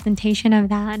representation of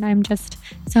that. And I'm just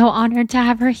so honored to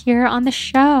have her here on the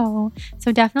show.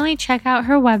 So definitely check out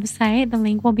her website. The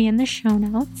link will be in the show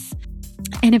notes.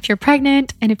 And if you're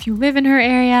pregnant and if you live in her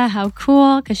area, how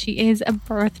cool, because she is a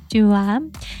birth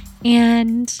doula.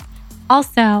 And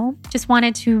also, just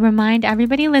wanted to remind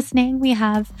everybody listening, we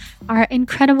have our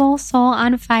incredible Soul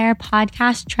on Fire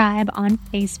podcast tribe on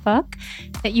Facebook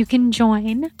that you can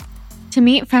join to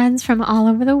meet friends from all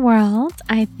over the world.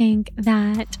 I think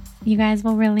that you guys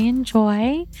will really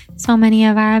enjoy so many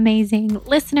of our amazing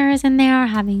listeners in there,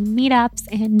 having meetups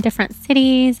in different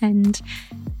cities. And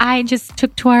I just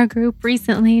took to our group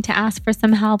recently to ask for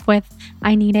some help with,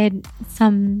 I needed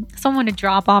someone to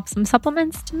drop off some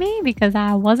supplements to me because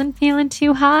I wasn't feeling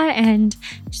too hot, and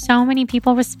so many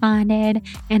people responded,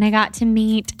 and I got to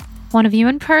meet one of you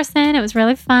in person. It was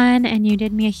really fun, and you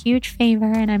did me a huge favor,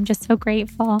 and I'm just so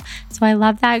grateful. So I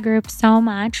love that group so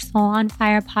much. Soul on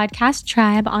Fire Podcast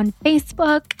Tribe on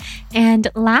Facebook. And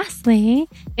lastly,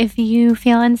 if you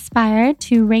feel inspired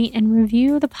to rate and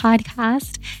review the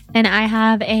podcast, then I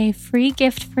have a free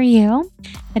gift for you.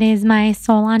 That is my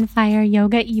Soul on Fire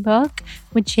yoga ebook,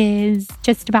 which is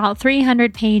just about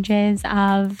 300 pages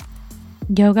of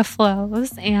yoga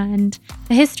flows and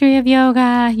the history of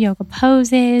yoga, yoga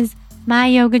poses, my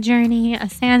yoga journey, a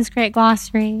Sanskrit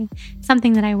glossary,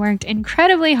 something that I worked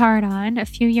incredibly hard on a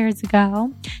few years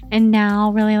ago, and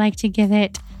now really like to give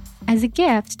it as a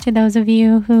gift to those of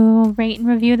you who rate and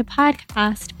review the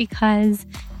podcast, because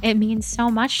it means so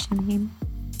much to me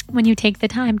when you take the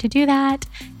time to do that,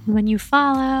 and when you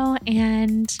follow,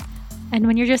 and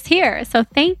when you're just here. So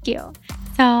thank you.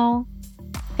 So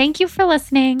thank you for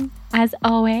listening. As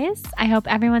always, I hope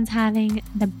everyone's having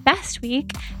the best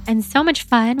week and so much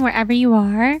fun wherever you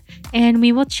are. And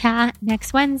we will chat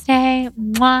next Wednesday.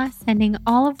 Mwah, sending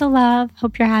all of the love.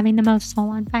 Hope you're having the most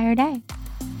Soul on Fire day.